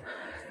 But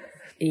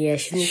yeah,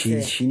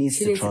 she needs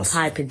to trust.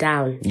 Pipe it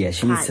down. Yeah,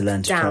 she needs to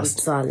learn to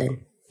trust,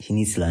 darling. He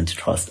needs to learn to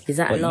trust. Is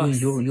that a loss?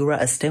 You're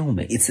at a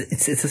stalemate. It's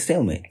a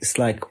stalemate. It's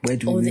like, where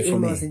do we move from here? All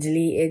the emails are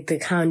deleted. The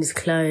account is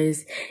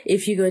closed.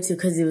 If you go to,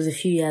 because it was a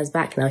few years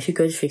back now, if you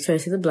go to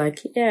Victoria's, they'll be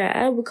like, we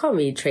can't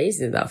really trace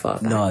it that far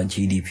back. No,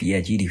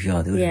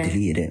 GDPR, they would have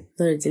deleted it.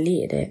 They would have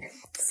deleted it.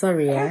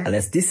 Sorry,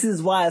 This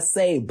is why I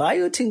say, buy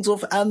your things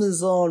off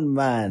Amazon,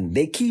 man.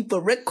 They keep a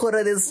record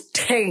of these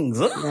things.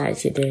 They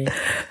actually do.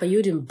 But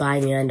you didn't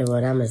buy me underwear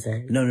on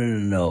Amazon.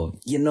 No.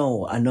 You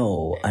know, I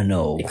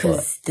know.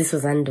 Because this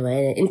was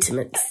underwear,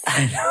 intimates.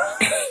 I know.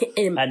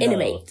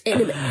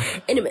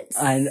 Intimates.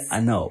 I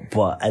know,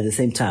 but at the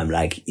same time,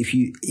 like, if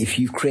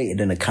you've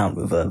created an account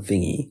with a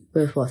thingy.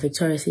 With what,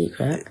 Victoria's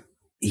Secret?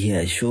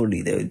 Yeah,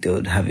 surely they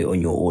would have it on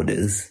your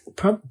orders.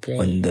 Probably.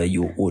 On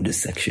your orders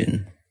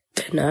section.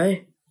 Don't know.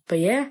 But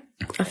yeah,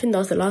 I think that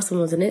was the last one,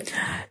 wasn't it?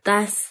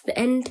 That's the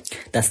end.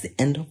 That's the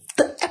end of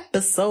the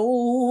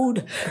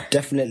episode.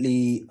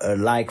 Definitely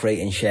like, rate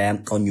and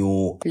share on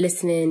your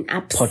listening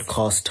apps,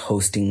 podcast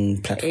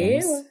hosting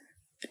platforms. Ew.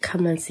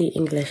 Come and see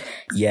English.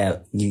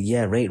 Yeah,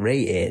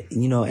 rate it,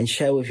 and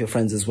share with your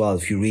friends as well.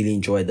 If you really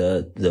enjoy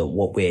the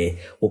what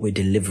we're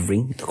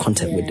delivering, the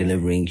content we're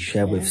delivering,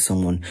 share with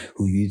someone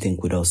who you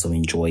think would also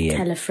enjoy it.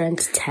 Tell a friend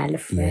to tell a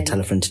friend. Yeah, tell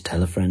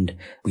a friend.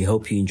 We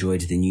hope you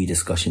enjoyed the new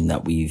discussion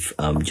that we've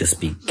just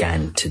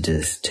began to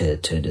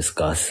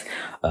discuss.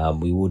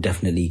 We will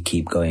definitely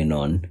keep going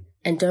on.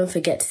 And don't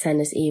forget to send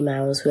us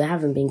emails. We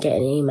haven't been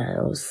getting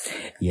emails.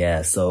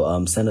 Yeah,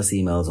 so send us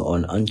emails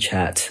on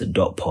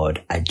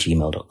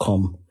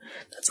unchat.pod@gmail.com.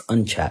 That's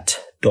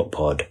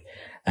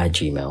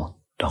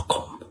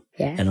unchat.pod@gmail.com.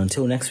 Yeah. And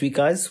until next week,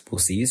 guys, we'll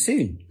see you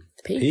soon.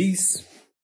 Peace.